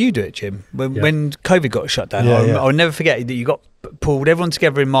 I saw you do it, Jim, when COVID got shut down. I'll never forget that you got pulled everyone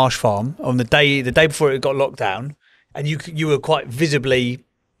together in Marsh Farm on the day before it got locked down, and you were quite visibly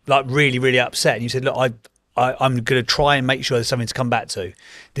really, really upset. And you said, look, I'm going to try and make sure there's something to come back to.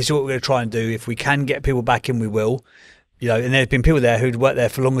 This is what we're going to try and do. If we can get people back in, we will. You know, and there's been people there who'd worked there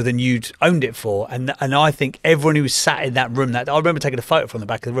for longer than you'd owned it for. And I think everyone who was sat in that room, I remember taking a photo from the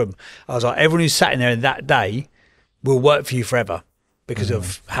back of the room. I was like, everyone who sat in there that day will work for you forever because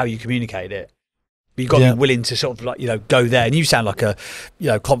of how you communicate it. But you've got to be willing to sort of like, you know, go there. And you sound like a, you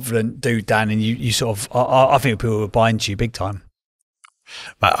know, confident dude, Dan, and you sort of, I think people were buying into you big time.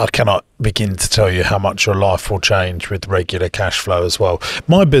 Mate, I cannot begin to tell you how much your life will change with regular cash flow as well.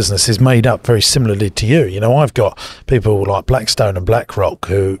 My business is made up very similarly to you. You know, I've got people like Blackstone and BlackRock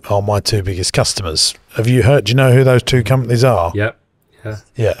who are my two biggest customers. Have you heard? Do you know who those two companies are? Yep.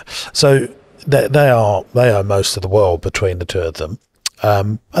 Yeah. So they are most of the world between the two of them.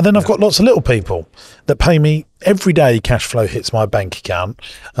 And then I've got lots of little people that pay me every day. Cash flow hits my bank account,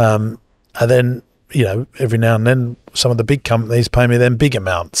 and then, you know, every now and then some of the big companies pay me then big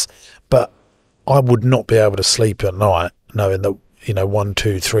amounts. But I would not be able to sleep at night knowing that, you know, 1,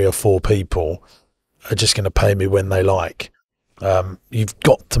 2, 3 or 4 people are just going to pay me when they like. You've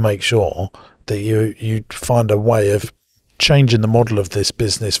got to make sure that you find a way of changing the model of this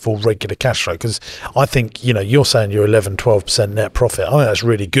business for regular cash flow, because I think, you know, you're saying you're 11-12% net profit. I think that's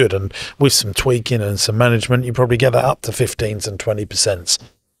really good, and with some tweaking and some management you probably get that up to 15s and 20%.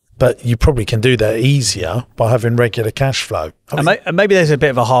 But you probably can do that easier by having regular cash flow. And maybe there's a bit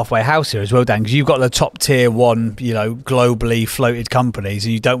of a halfway house here as well, Dan, because you've got the top tier one, you know, globally floated companies,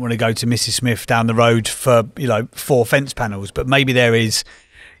 and you don't want to go to Mrs. Smith down the road for, you know, 4 fence panels. But maybe there is,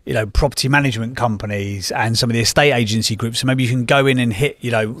 you know, property management companies and some of the estate agency groups. So maybe you can go in and hit,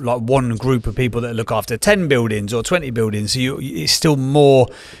 you know, like one group of people that look after 10 buildings or 20 buildings. So it's still more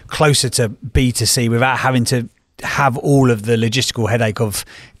closer to B2C without having to have all of the logistical headache of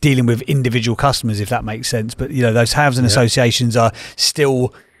dealing with individual customers, if that makes sense. But, you know, those housing associations are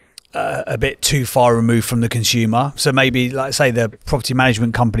still a bit too far removed from the consumer. So maybe, like, say, the property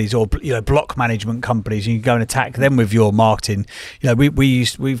management companies or, you know, block management companies, you can go and attack them with your marketing. You know,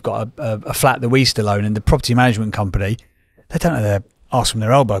 we've got a flat that we still own, and the property management company, they don't know their arse from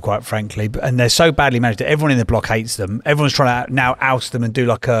their elbow, quite frankly, and they're so badly managed that everyone in the block hates them. Everyone's trying to now oust them and do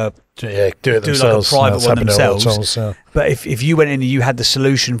like a do it themselves, like a private one themselves. But if you went in and you had the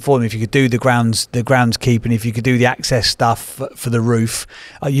solution for them, if you could do the groundskeeping, if you could do the access stuff for the roof,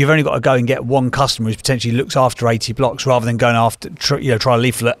 you've only got to go and get one customer who potentially looks after 80 blocks rather than going after, try to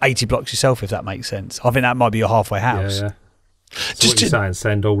leaflet 80 blocks yourself, if that makes sense. I think that might be your halfway house. Yeah. So what you're saying,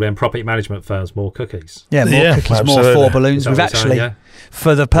 send all them property management firms more cookies. Yeah, more cookies, absolutely. More 4 balloons. We've actually,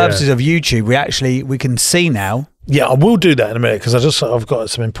 for the purposes of YouTube, we can see now. Yeah, I will do that in a minute, because I've got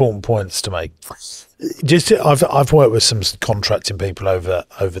some important points to make. I've worked with some contracting people over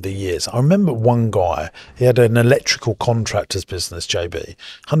the years. I remember one guy, he had an electrical contractors business, JB,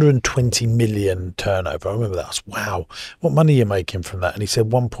 120 million turnover. I remember that. I was, wow, what money are you making from that? And he said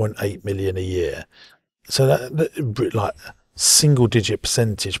 1.8 million a year. So that like single digit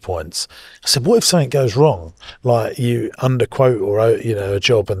percentage points. I said, what if something goes wrong, like you underquote or, you know, a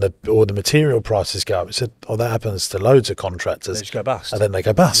job and the material prices go up? He said, that happens to loads of contractors. They just go bust. And then they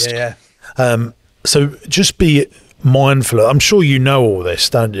go bust. Yeah. So just be mindful of, I'm sure you know all this,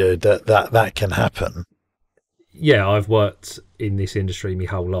 don't you, that can happen. Yeah, I've worked in this industry my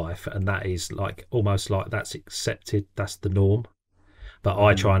whole life, and that is like almost like that's accepted, that's the norm. But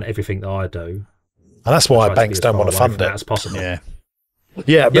I try and everything that I do, and that's why banks don't want to fund it. That's possible.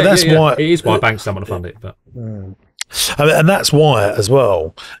 Yeah, but that's why it is why banks don't want to fund it. But and that's why as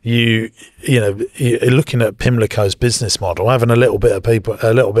well. You're looking at Pimlico's business model, having a little bit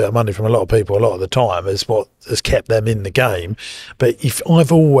of money from a lot of people a lot of the time is what has kept them in the game. But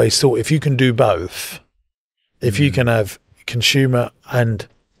I've always thought, if you can do both, if you can have consumer and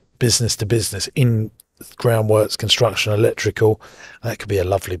business to business in groundworks, construction, electrical, that could be a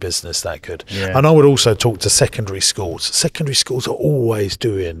lovely business, that could. And I would also talk to secondary schools. Secondary schools are always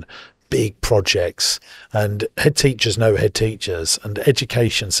doing big projects, and head teachers know head teachers, and the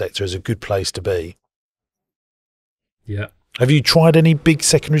education sector is a good place to be. Yeah. Have you tried any big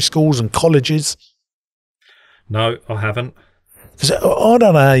secondary schools and colleges? No, I haven't. Because I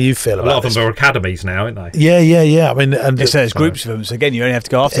don't know how you feel about it. A lot of them are academies now, aren't they? Yeah. I mean, and there's groups of them. So again, you only have to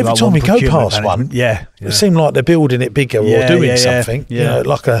go after every time we go past one. Yeah. It seems like they're building it bigger or doing something. Yeah. You know,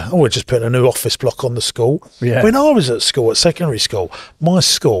 like we're just putting a new office block on the school. Yeah. When I was at school, at secondary school, my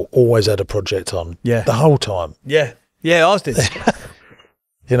school always had a project on. Yeah. The whole time. Yeah, ours did.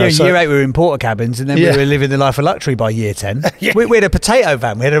 You know, year 8 we were in porter cabins, and then we were living the life of luxury by year 10. We had a potato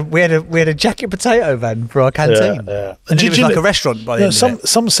van. We had a jacket potato van for our canteen. Yeah. And it was like a restaurant by the end of it.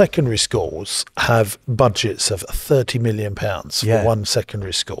 Some secondary schools have budgets of £30 million for one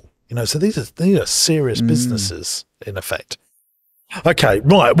secondary school. You know, so these are serious businesses in effect. Okay,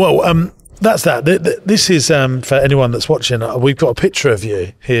 right. Well, that's that. This is for anyone that's watching. We've got a picture of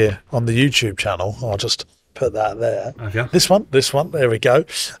you here on the YouTube channel. I'll just put that there. Okay. This one. There we go.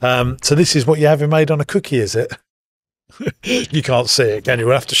 So this is what you're having made on a cookie, is it? You can't see it, can you?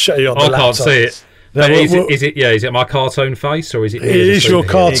 We'll have to show you on the laptop. I can't see it. No, is it my cartoon face, or is it? It is your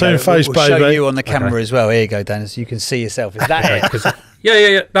cartoon face, we'll baby. show you on the camera as well. Here you go, Dan, so you can see yourself. Is that it?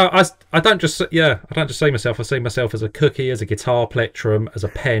 Yeah. No, I don't just see myself. I see myself as a cookie, as a guitar plectrum, as a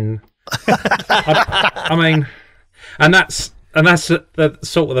pen. I mean, and that's the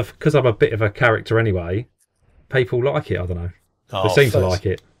sort of because I'm a bit of a character anyway. People like it. I don't know. They seem to like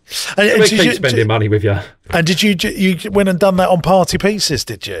it. And keep spending money with you. And did you went and done that on Party Pieces?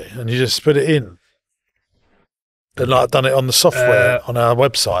 Did you? And you just put it in. And like done it on the software on our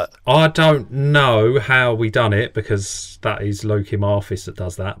website. I don't know how we done it because that is Luke in my office that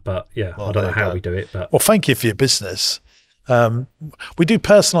does that. But yeah, I don't know how we do it. But well, thank you for your business. We do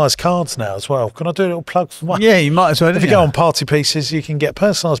personalised cards now as well. Can I do a little plug for one? Yeah, you might as well. If you go on Party Pieces, you can get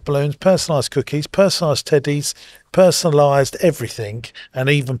personalised balloons, personalised cookies, personalised teddies, personalised everything, and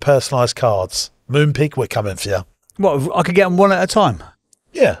even personalised cards. Moonpig, we're coming for you. What, I could get them one at a time?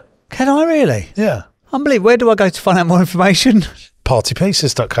 Yeah. Can I really? Yeah. Unbelievable. Where do I go to find out more information?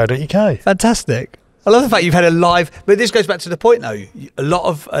 Partypieces.co.uk. Fantastic. I love the fact you've had a live, but this goes back to the point though. A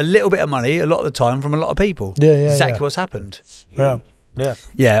little bit of money, a lot of the time from a lot of people. Yeah, exactly what's happened. Yeah.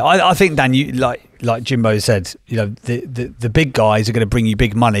 I think Dan, you like Jimbo said, you know, the big guys are going to bring you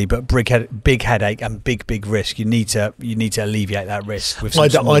big money, but big headache and big risk. You need to alleviate that risk. With I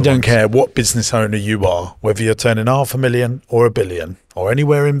don't care what business owner you are, whether you're turning 500,000 or $1 billion or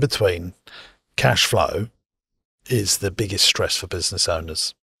anywhere in between. Cash flow is the biggest stress for business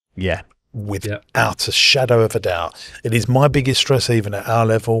owners. Yeah. Without a shadow of a doubt. It is my biggest stress even at our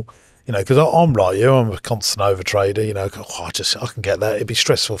level, you know, because I'm like you, I'm a constant overtrader, you know, I can get that. It'd be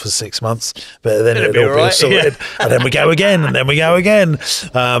stressful for 6 months, but then it'll all be sorted. Yeah. And then we go again, and then we go again.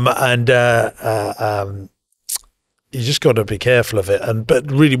 You just got to be careful of it.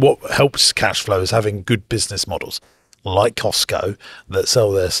 But really what helps cash flow is having good business models. Like Costco that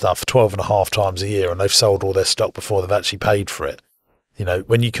sell their stuff 12.5 times a year, and they've sold all their stock before they've actually paid for it. You know,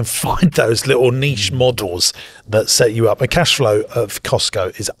 when you can find those little niche models that set you up. The cash flow of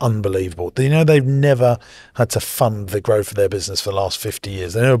Costco is unbelievable. You know, they've never had to fund the growth of their business for the last 50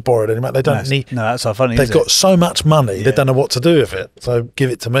 years. They never borrowed any money. They don't need. No, that's not funny. They've got so much money, they don't know what to do with it. So give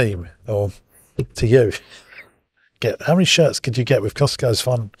it to me or to you. How many shirts could you get with Costco's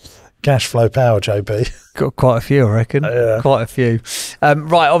fun? Cash flow power, JP. Got quite a few, I reckon. Quite a few.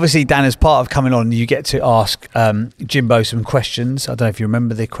 Right, obviously, Dan, as part of coming on, you get to ask Jimbo some questions. I don't know if you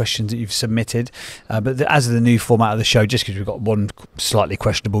remember the questions that you've submitted, but as of the new format of the show, just because we've got one slightly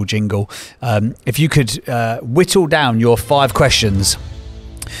questionable jingle, if you could whittle down your 5 questions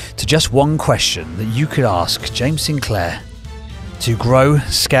to just one question that you could ask James Sinclair to grow,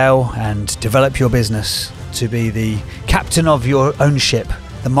 scale, and develop your business to be the captain of your own ship,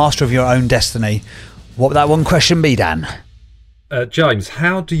 the master of your own destiny, what would that one question be, Dan? James,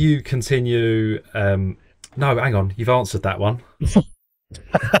 how do you continue... no, hang on, you've answered that one. For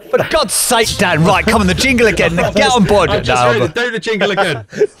God's sake, Dan, right, come on, the jingle again, get on board. Do the jingle again.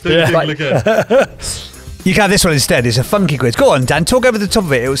 Again. You can have this one instead, it's a funky quiz. Go on, Dan, talk over the top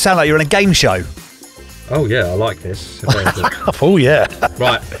of it, it will sound like you're on a game show. Oh yeah, I like this. Oh yeah.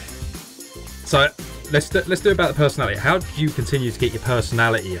 Right, so... Let's do about the personality. How do you continue to get your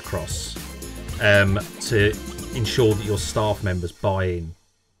personality across to ensure that your staff members buy in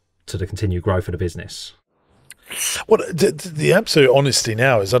to the continued growth of the business? Well, the absolute honesty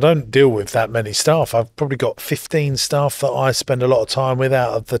now is I don't deal with that many staff. I've probably got 15 staff that I spend a lot of time with out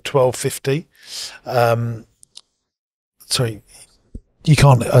of the 1250. Sorry, you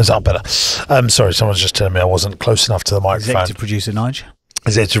can't. Is that better? Sorry, someone's just telling me I wasn't close enough to the microphone. Executive producer Nige.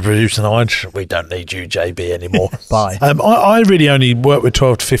 Executive producer Nige, we don't need you, JB, anymore. Bye. I really only work with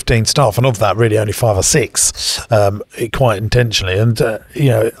 12 to 15 staff, and of that, really only 5 or 6, quite intentionally. And you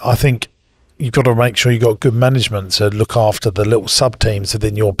know, I think you've got to make sure you've got good management to look after the little sub teams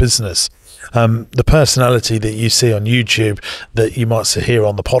within your business. The personality that you see on YouTube, that you might see here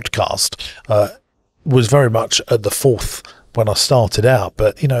on the podcast, was very much at the fourth when I started out.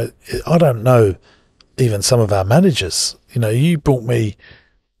 But you know, I don't know even some of our managers. You know, you brought me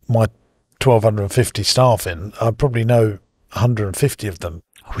my 1,250 staff in. I probably know 150 of them.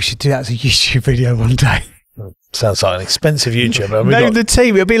 We should do that as a YouTube video one day. Sounds like an expensive YouTube. Name the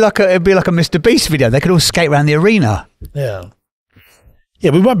team. It'd be like a Mr. Beast video. They could all skate around the arena. Yeah.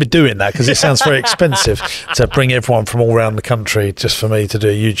 Yeah, we won't be doing that because it sounds very expensive to bring everyone from all around the country just for me to do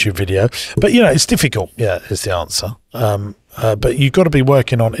a YouTube video. But, you know, it's difficult, yeah, is the answer. But you've got to be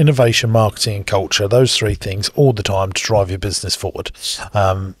working on innovation, marketing, and culture. Those three things all the time to drive your business forward.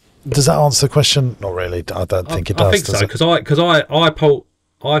 Does that answer the question? Not really. I don't think it does. I think so, because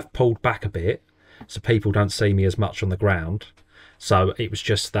I've pulled back a bit, so people don't see me as much on the ground. So it was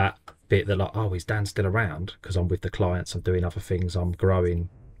just that bit that like, oh, is Dan still around? Because I'm with the clients, I'm doing other things, I'm growing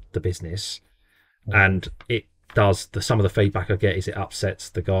the business, and it does. Some of the feedback I get is it upsets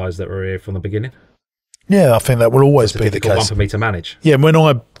the guys that were here from the beginning. Yeah, I think that will always be the case. One for me to manage. Yeah, when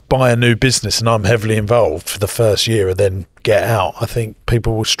I buy a new business and I'm heavily involved for the first year and then get out, I think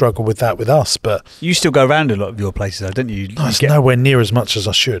people will struggle with that with us. But you still go around a lot of your places, though, don't you? No, it's nowhere near as much as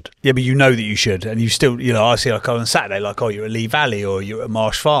I should. Yeah, but you know that you should, and you still, I see like on Saturday, like, oh, you're at Lee Valley or you're at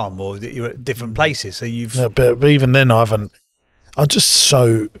Marsh Farm or you're at different places. So you've. No, but even then, I haven't. I'm just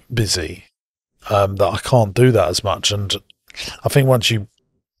so busy that I can't do that as much, and I think once you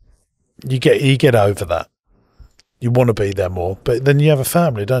get over that. You want to be there more, but then you have a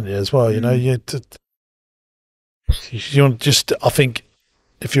family, don't you, as well? You know, you just. I think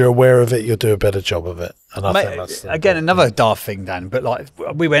if you're aware of it, you'll do a better job of it. And I think that's again another daft thing, Dan. But like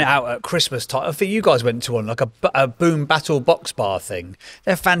we went out at Christmas time. I think you guys went to one like a Boom Battle box bar thing.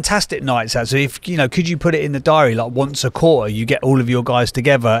 They're fantastic nights out. So if could you put it in the diary like once a quarter? You get all of your guys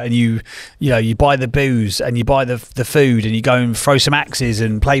together and you buy the booze and you buy the food and you go and throw some axes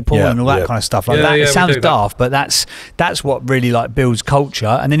and play pool and all that kind of stuff like that. It sounds daft, but that's what really like builds culture.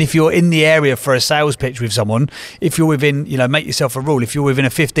 And then if you're in the area for a sales pitch with someone, if you're within make yourself a rule. If you're within a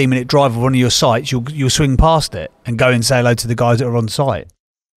 15-minute drive of one of your sites, you'll swing past it and go and say hello to the guys that are on site.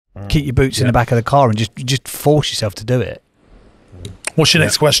 Keep your boots in the back of the car and just force yourself to do it. What's your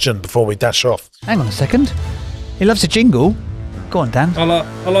next question before we dash off? Hang on a second. He loves a jingle. Go on, Dan. I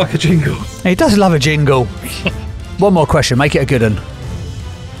like a jingle. He does love a jingle. One more question. Make it a good one.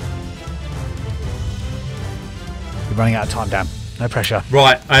 You're running out of time, Dan. No pressure.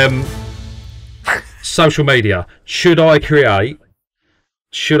 Right. Social media. Should I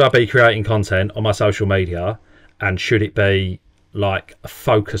be creating content on my social media, and should it be like a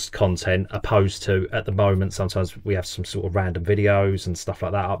focused content opposed to, at the moment, sometimes we have some sort of random videos and stuff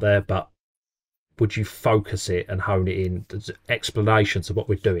like that up there, but would you focus it and hone it in explanations of what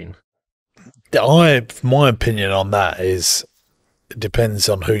we're doing? My opinion on that is it depends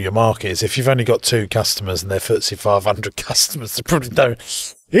on who your market is. If you've only got 2 customers and they're FTSE 500 customers, they probably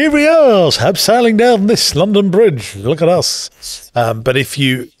don't. Here we are, sailing down this London bridge. Look at us. But if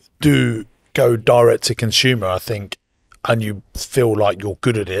you do go direct to consumer, I think, and you feel like you're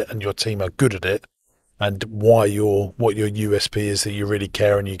good at it and your team are good at it, and what your USP is that you really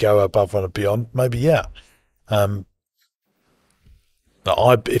care and you go above and beyond, maybe, yeah. But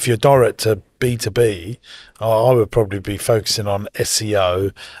if you're direct to B2B, I would probably be focusing on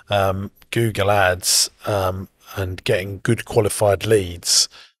SEO, Google Ads, and getting good qualified leads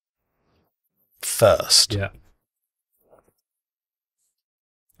first. Yeah.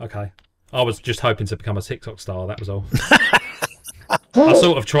 Okay. I was just hoping to become a TikTok star, that was all. I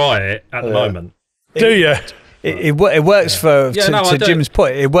sort of try it at the moment. Do you? It works for, to Jim's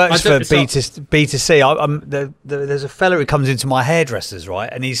point, it works for B2C. There's a fella who comes into my hairdressers, right?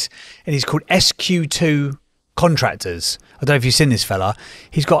 And he's called SQ2 Contractors. I don't know if you've seen this fella.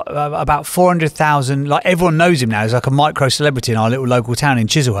 He's got about 400,000, like everyone knows him now. He's like a micro celebrity in our little local town in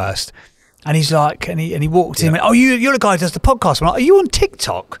Chislehurst. And he's like, and he walked in and went, oh, you're the guy who does the podcast. I'm like, are you on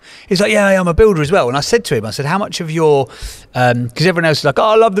TikTok? He's like, yeah, I'm a builder as well. And I said to him, how much of your, because everyone else is like, oh,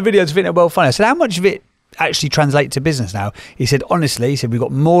 I love the videos, I think they're well funny. I said, how much of it actually translate to business now? He said, honestly, we've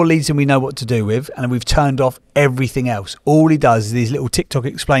got more leads than we know what to do with, and we've turned off everything else. All he does is these little TikTok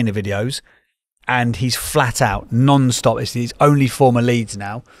explainer videos, and he's flat out non-stop. It's his only form of leads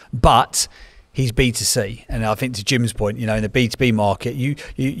now, but he's B2C. And I think to Jim's point, in the B2B market, you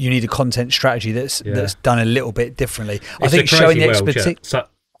need a content strategy that's done a little bit differently. I think showing the expertise.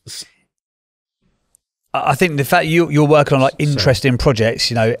 I think the fact you're working on like interesting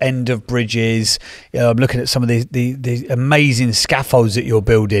projects, end of bridges. I'm looking at some of the amazing scaffolds that you're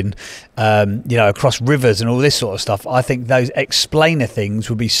building, across rivers and all this sort of stuff. I think those explainer things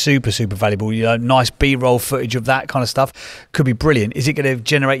would be super, super valuable. Nice B-roll footage of that kind of stuff could be brilliant. Is it going to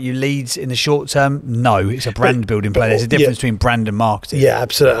generate you leads in the short term? No, it's a brand building play. There's a difference between brand and marketing. Yeah,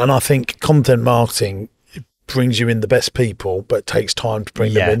 absolutely. And I think content marketing brings you in the best people, but it takes time to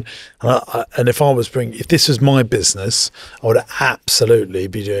bring them in. And if this was my business, I would absolutely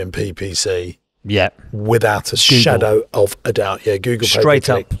be doing PPC. Yeah, without a shadow of a doubt. Yeah, Google straight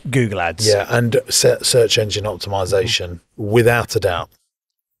up Google Ads. Yeah, and search engine optimization without a doubt.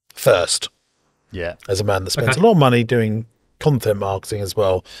 First, as a man that spends a lot of money doing content marketing as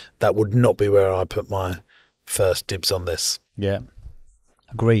well, that would not be where I put my first dibs on this. Yeah.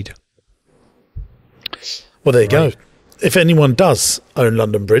 Agreed. Well, there you go. If anyone does own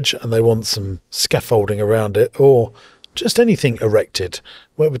London Bridge and they want some scaffolding around it or just anything erected,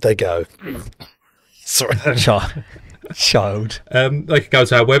 where would they go? Sorry. Child. They could go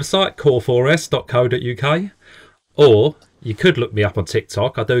to our website, core4s.co.uk, or you could look me up on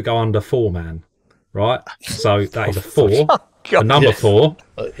TikTok. I do go under 4man, right? So that is a 4, the number 4,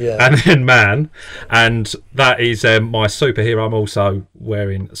 and then man. And that is my superhero. I'm also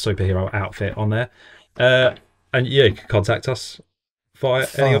wearing a superhero outfit on there. And yeah, you can contact us via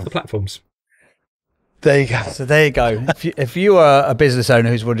any of the platforms. There you go. So there you go. If you are a business owner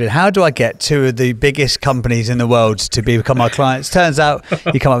who's wondering, how do I get 2 of the biggest companies in the world to become my clients? Turns out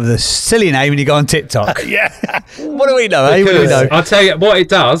you come up with a silly name and you go on TikTok. Yeah. What do we know, eh? What do we know? I'll tell you, what it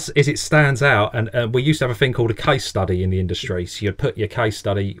does is it stands out. And we used to have a thing called a case study in the industry. So you'd put your case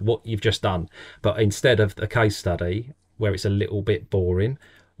study, what you've just done. But instead of a case study, where it's a little bit boring,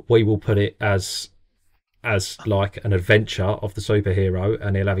 we will put it as like an adventure of the superhero,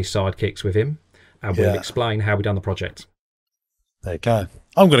 and he'll have his sidekicks with him, and we'll explain how we done the project. There you go.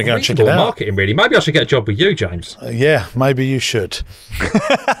 I'm going to go and check it out. Marketing, really. Maybe I should get a job with you, James. Yeah, maybe you should.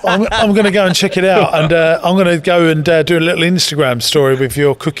 I'm going to go and check it out, and I'm going to go and do a little Instagram story with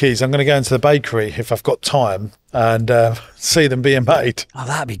your cookies. I'm going to go into the bakery if I've got time and see them being made. Oh,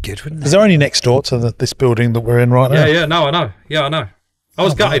 that'd be good, wouldn't it? Is there only next door to this building that we're in right now? Yeah, no, I know. Yeah, I know. I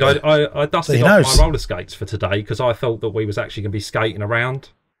was gutted. I dusted off my roller skates for today because I thought that we was actually going to be skating around.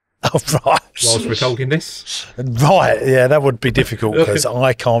 Oh, right. Whilst recording this. Right, yeah, that would be difficult because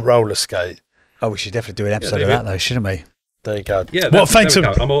I can't roller skate. Oh, we should definitely do an episode of that, though, shouldn't we? There you go. Yeah, well, thanks.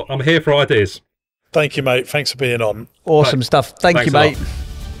 I'm here for ideas. Thank you, mate. Thanks for being on. Awesome stuff. Thanks you, mate.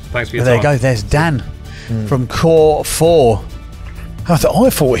 Thanks for your time. There you go. There's Dan from Core 4. I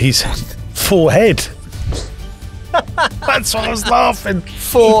thought he's forehead. That's why I was laughing.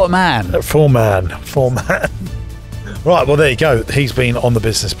 4man. 4man. Right, well, there you go. He's been on the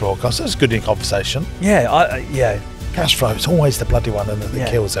business broadcast. That's a good in conversation. Yeah, cash flow. It's always the bloody one that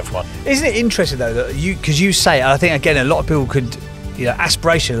kills everyone. Isn't it interesting though that because you say, I think again, a lot of people could,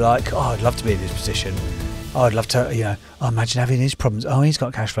 aspiration like, oh, I'd love to be in this position. Oh, I'd love to, imagine having his problems. Oh, he's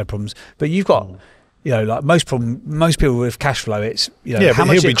got cash flow problems, but you've got. Like most people with cash flow, it's how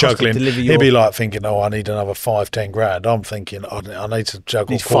much he'll be juggling. He'll be like thinking, "Oh, I need another 5-10 grand." I'm thinking, I need to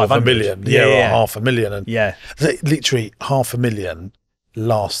juggle 500,000, or 500,000, and literally 500,000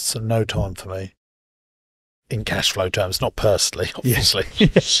 lasts no time for me in cash flow terms, not personally, obviously.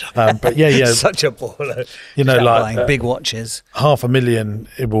 But such a baller. Like big watches. 500,000,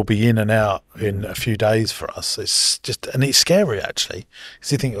 it will be in and out in a few days for us. It's just, and it's scary actually,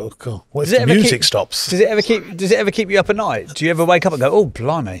 because you think, oh god, what if the music stops? Does it ever keep you up at night? Do you ever wake up and go, oh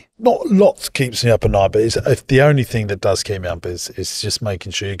blimey? Not lots keeps me up at night, but if the only thing that does keep me up is just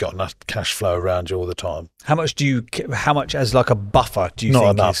making sure you got enough cash flow around you all the time. How much as like a buffer do you think?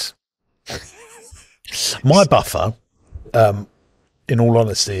 Not enough. My buffer, in all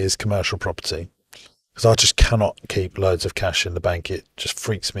honesty, is commercial property, because I just cannot keep loads of cash in the bank. It just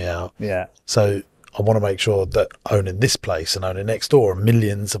freaks me out. Yeah. So I want to make sure that owning this place and owning next door and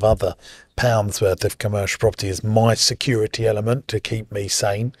millions of other pounds worth of commercial property is my security element to keep me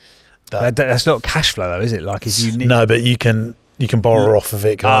sane. That's not cash flow though, is it? Like if you need... No, but you can borrow off of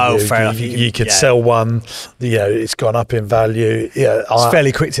it. Can't you? Fair enough. You could sell one. It's gone up in value. Yeah, it's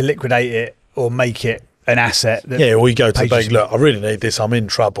fairly quick to liquidate it or make it an asset. Or you go to the bank. Look, I really need this. I'm in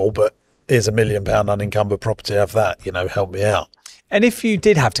trouble, but here's £1 million unencumbered property. Have that. Help me out. And if you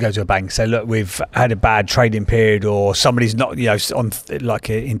did have to go to a bank, say, look, we've had a bad trading period, or somebody's not, on like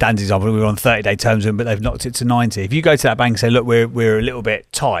in Dan's example, we were on 30-day terms, but they've knocked it to 90. If you go to that bank and say, look, we're a little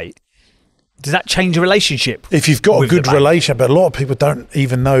bit tight. Does that change a relationship? If you've got a good relationship, but a lot of people don't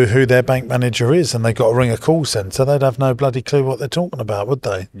even know who their bank manager is, and they've got to ring a call centre, they'd have no bloody clue what they're talking about, would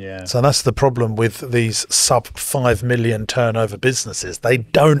they? Yeah. So that's the problem with these sub 5 million turnover businesses. They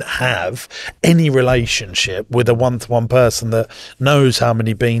don't have any relationship with a one-to-one person that knows how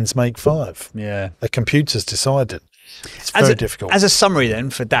many beans make 5. Yeah. The computer's decided. It's very difficult. As a summary then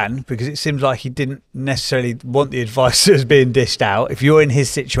for Dan, because it seems like he didn't necessarily want the advice that was being dished out. If you're in his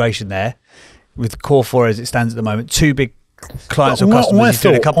situation there, with Core 4 as it stands at the moment, 2 big clients or customers,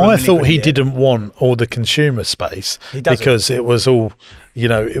 I thought he didn't want all the consumer space because it was all,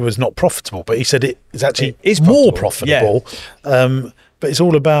 it was not profitable. But he said it is actually more profitable. but it's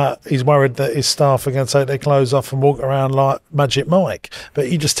all about, he's worried that his staff are going to take their clothes off and walk around like Magic Mike.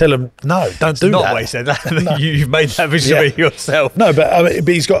 But you just tell him, no, don't do Not that. what he said. No. You've made that visual yourself. No, but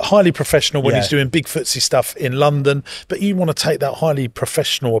he's got highly professional when he's doing big footsie stuff in London. But you want to take that highly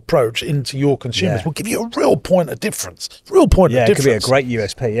professional approach into your consumers. We'll give you a real point of difference. Real point of difference. Yeah, it could be a great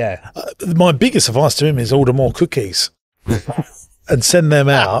USP, yeah. My biggest advice to him is order more cookies and send them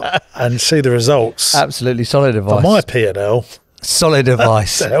out and see the results. Absolutely solid advice. For my P&L. Solid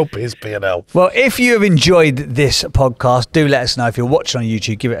advice. To help his P&L. Well, if you have enjoyed this podcast, do let us know. If you're watching on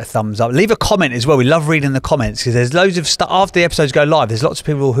YouTube, give it a thumbs up. Leave a comment as well. We love reading the comments because there's loads of stuff. After the episodes go live, there's lots of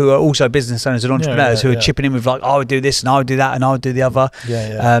people who are also business owners and entrepreneurs who are chipping in with like, I would do this and I would do that and I would do the other.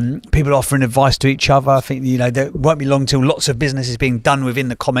 People offering advice to each other. I think, there won't be long till lots of business is being done within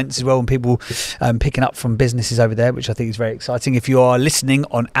the comments as well, and people picking up from businesses over there, which I think is very exciting. If you are listening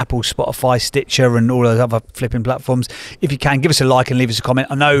on Apple, Spotify, Stitcher and all those other flipping platforms, if you can, give us a like and leave us a comment.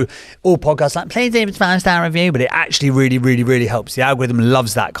 I know all podcasts like, please leave us a 5-star review, but it actually really, really, really helps. The algorithm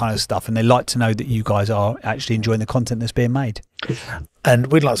loves that kind of stuff, and they like to know that you guys are actually enjoying the content that's being made. And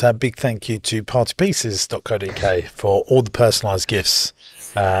we'd like to have a big thank you to partypieces.co.uk for all the personalised gifts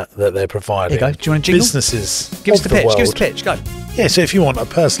that they're providing. There you go. Do you want a jingle? Businesses Give us the pitch. world. Give us the pitch. Go. Yeah, so if you want a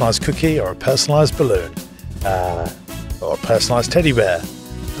personalised cookie or a personalised balloon or a personalised teddy bear,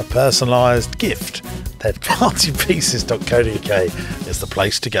 a personalised gift, then partypieces.co.uk is the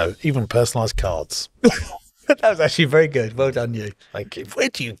place to go. Even personalised cards. That was actually very good. Well done, you. Thank you. Where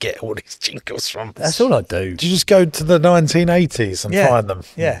do you get all these jingles from? That's all I do. Do you just go to the 1980s and find them?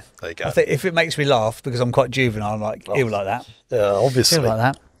 Yeah. There you go. I think if it makes me laugh, because I'm quite juvenile, I'm like, he'll like that. Yeah, obviously. He'll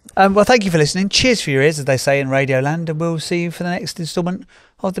like that. Well, thank you for listening. Cheers for your ears, as they say in Radioland, and we'll see you for the next instalment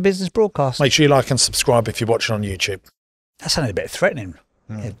of the Business Broadcast. Make sure you like and subscribe if you're watching on YouTube. That sounded a bit threatening.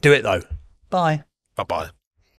 Yeah, do it, though. Bye. Bye-bye.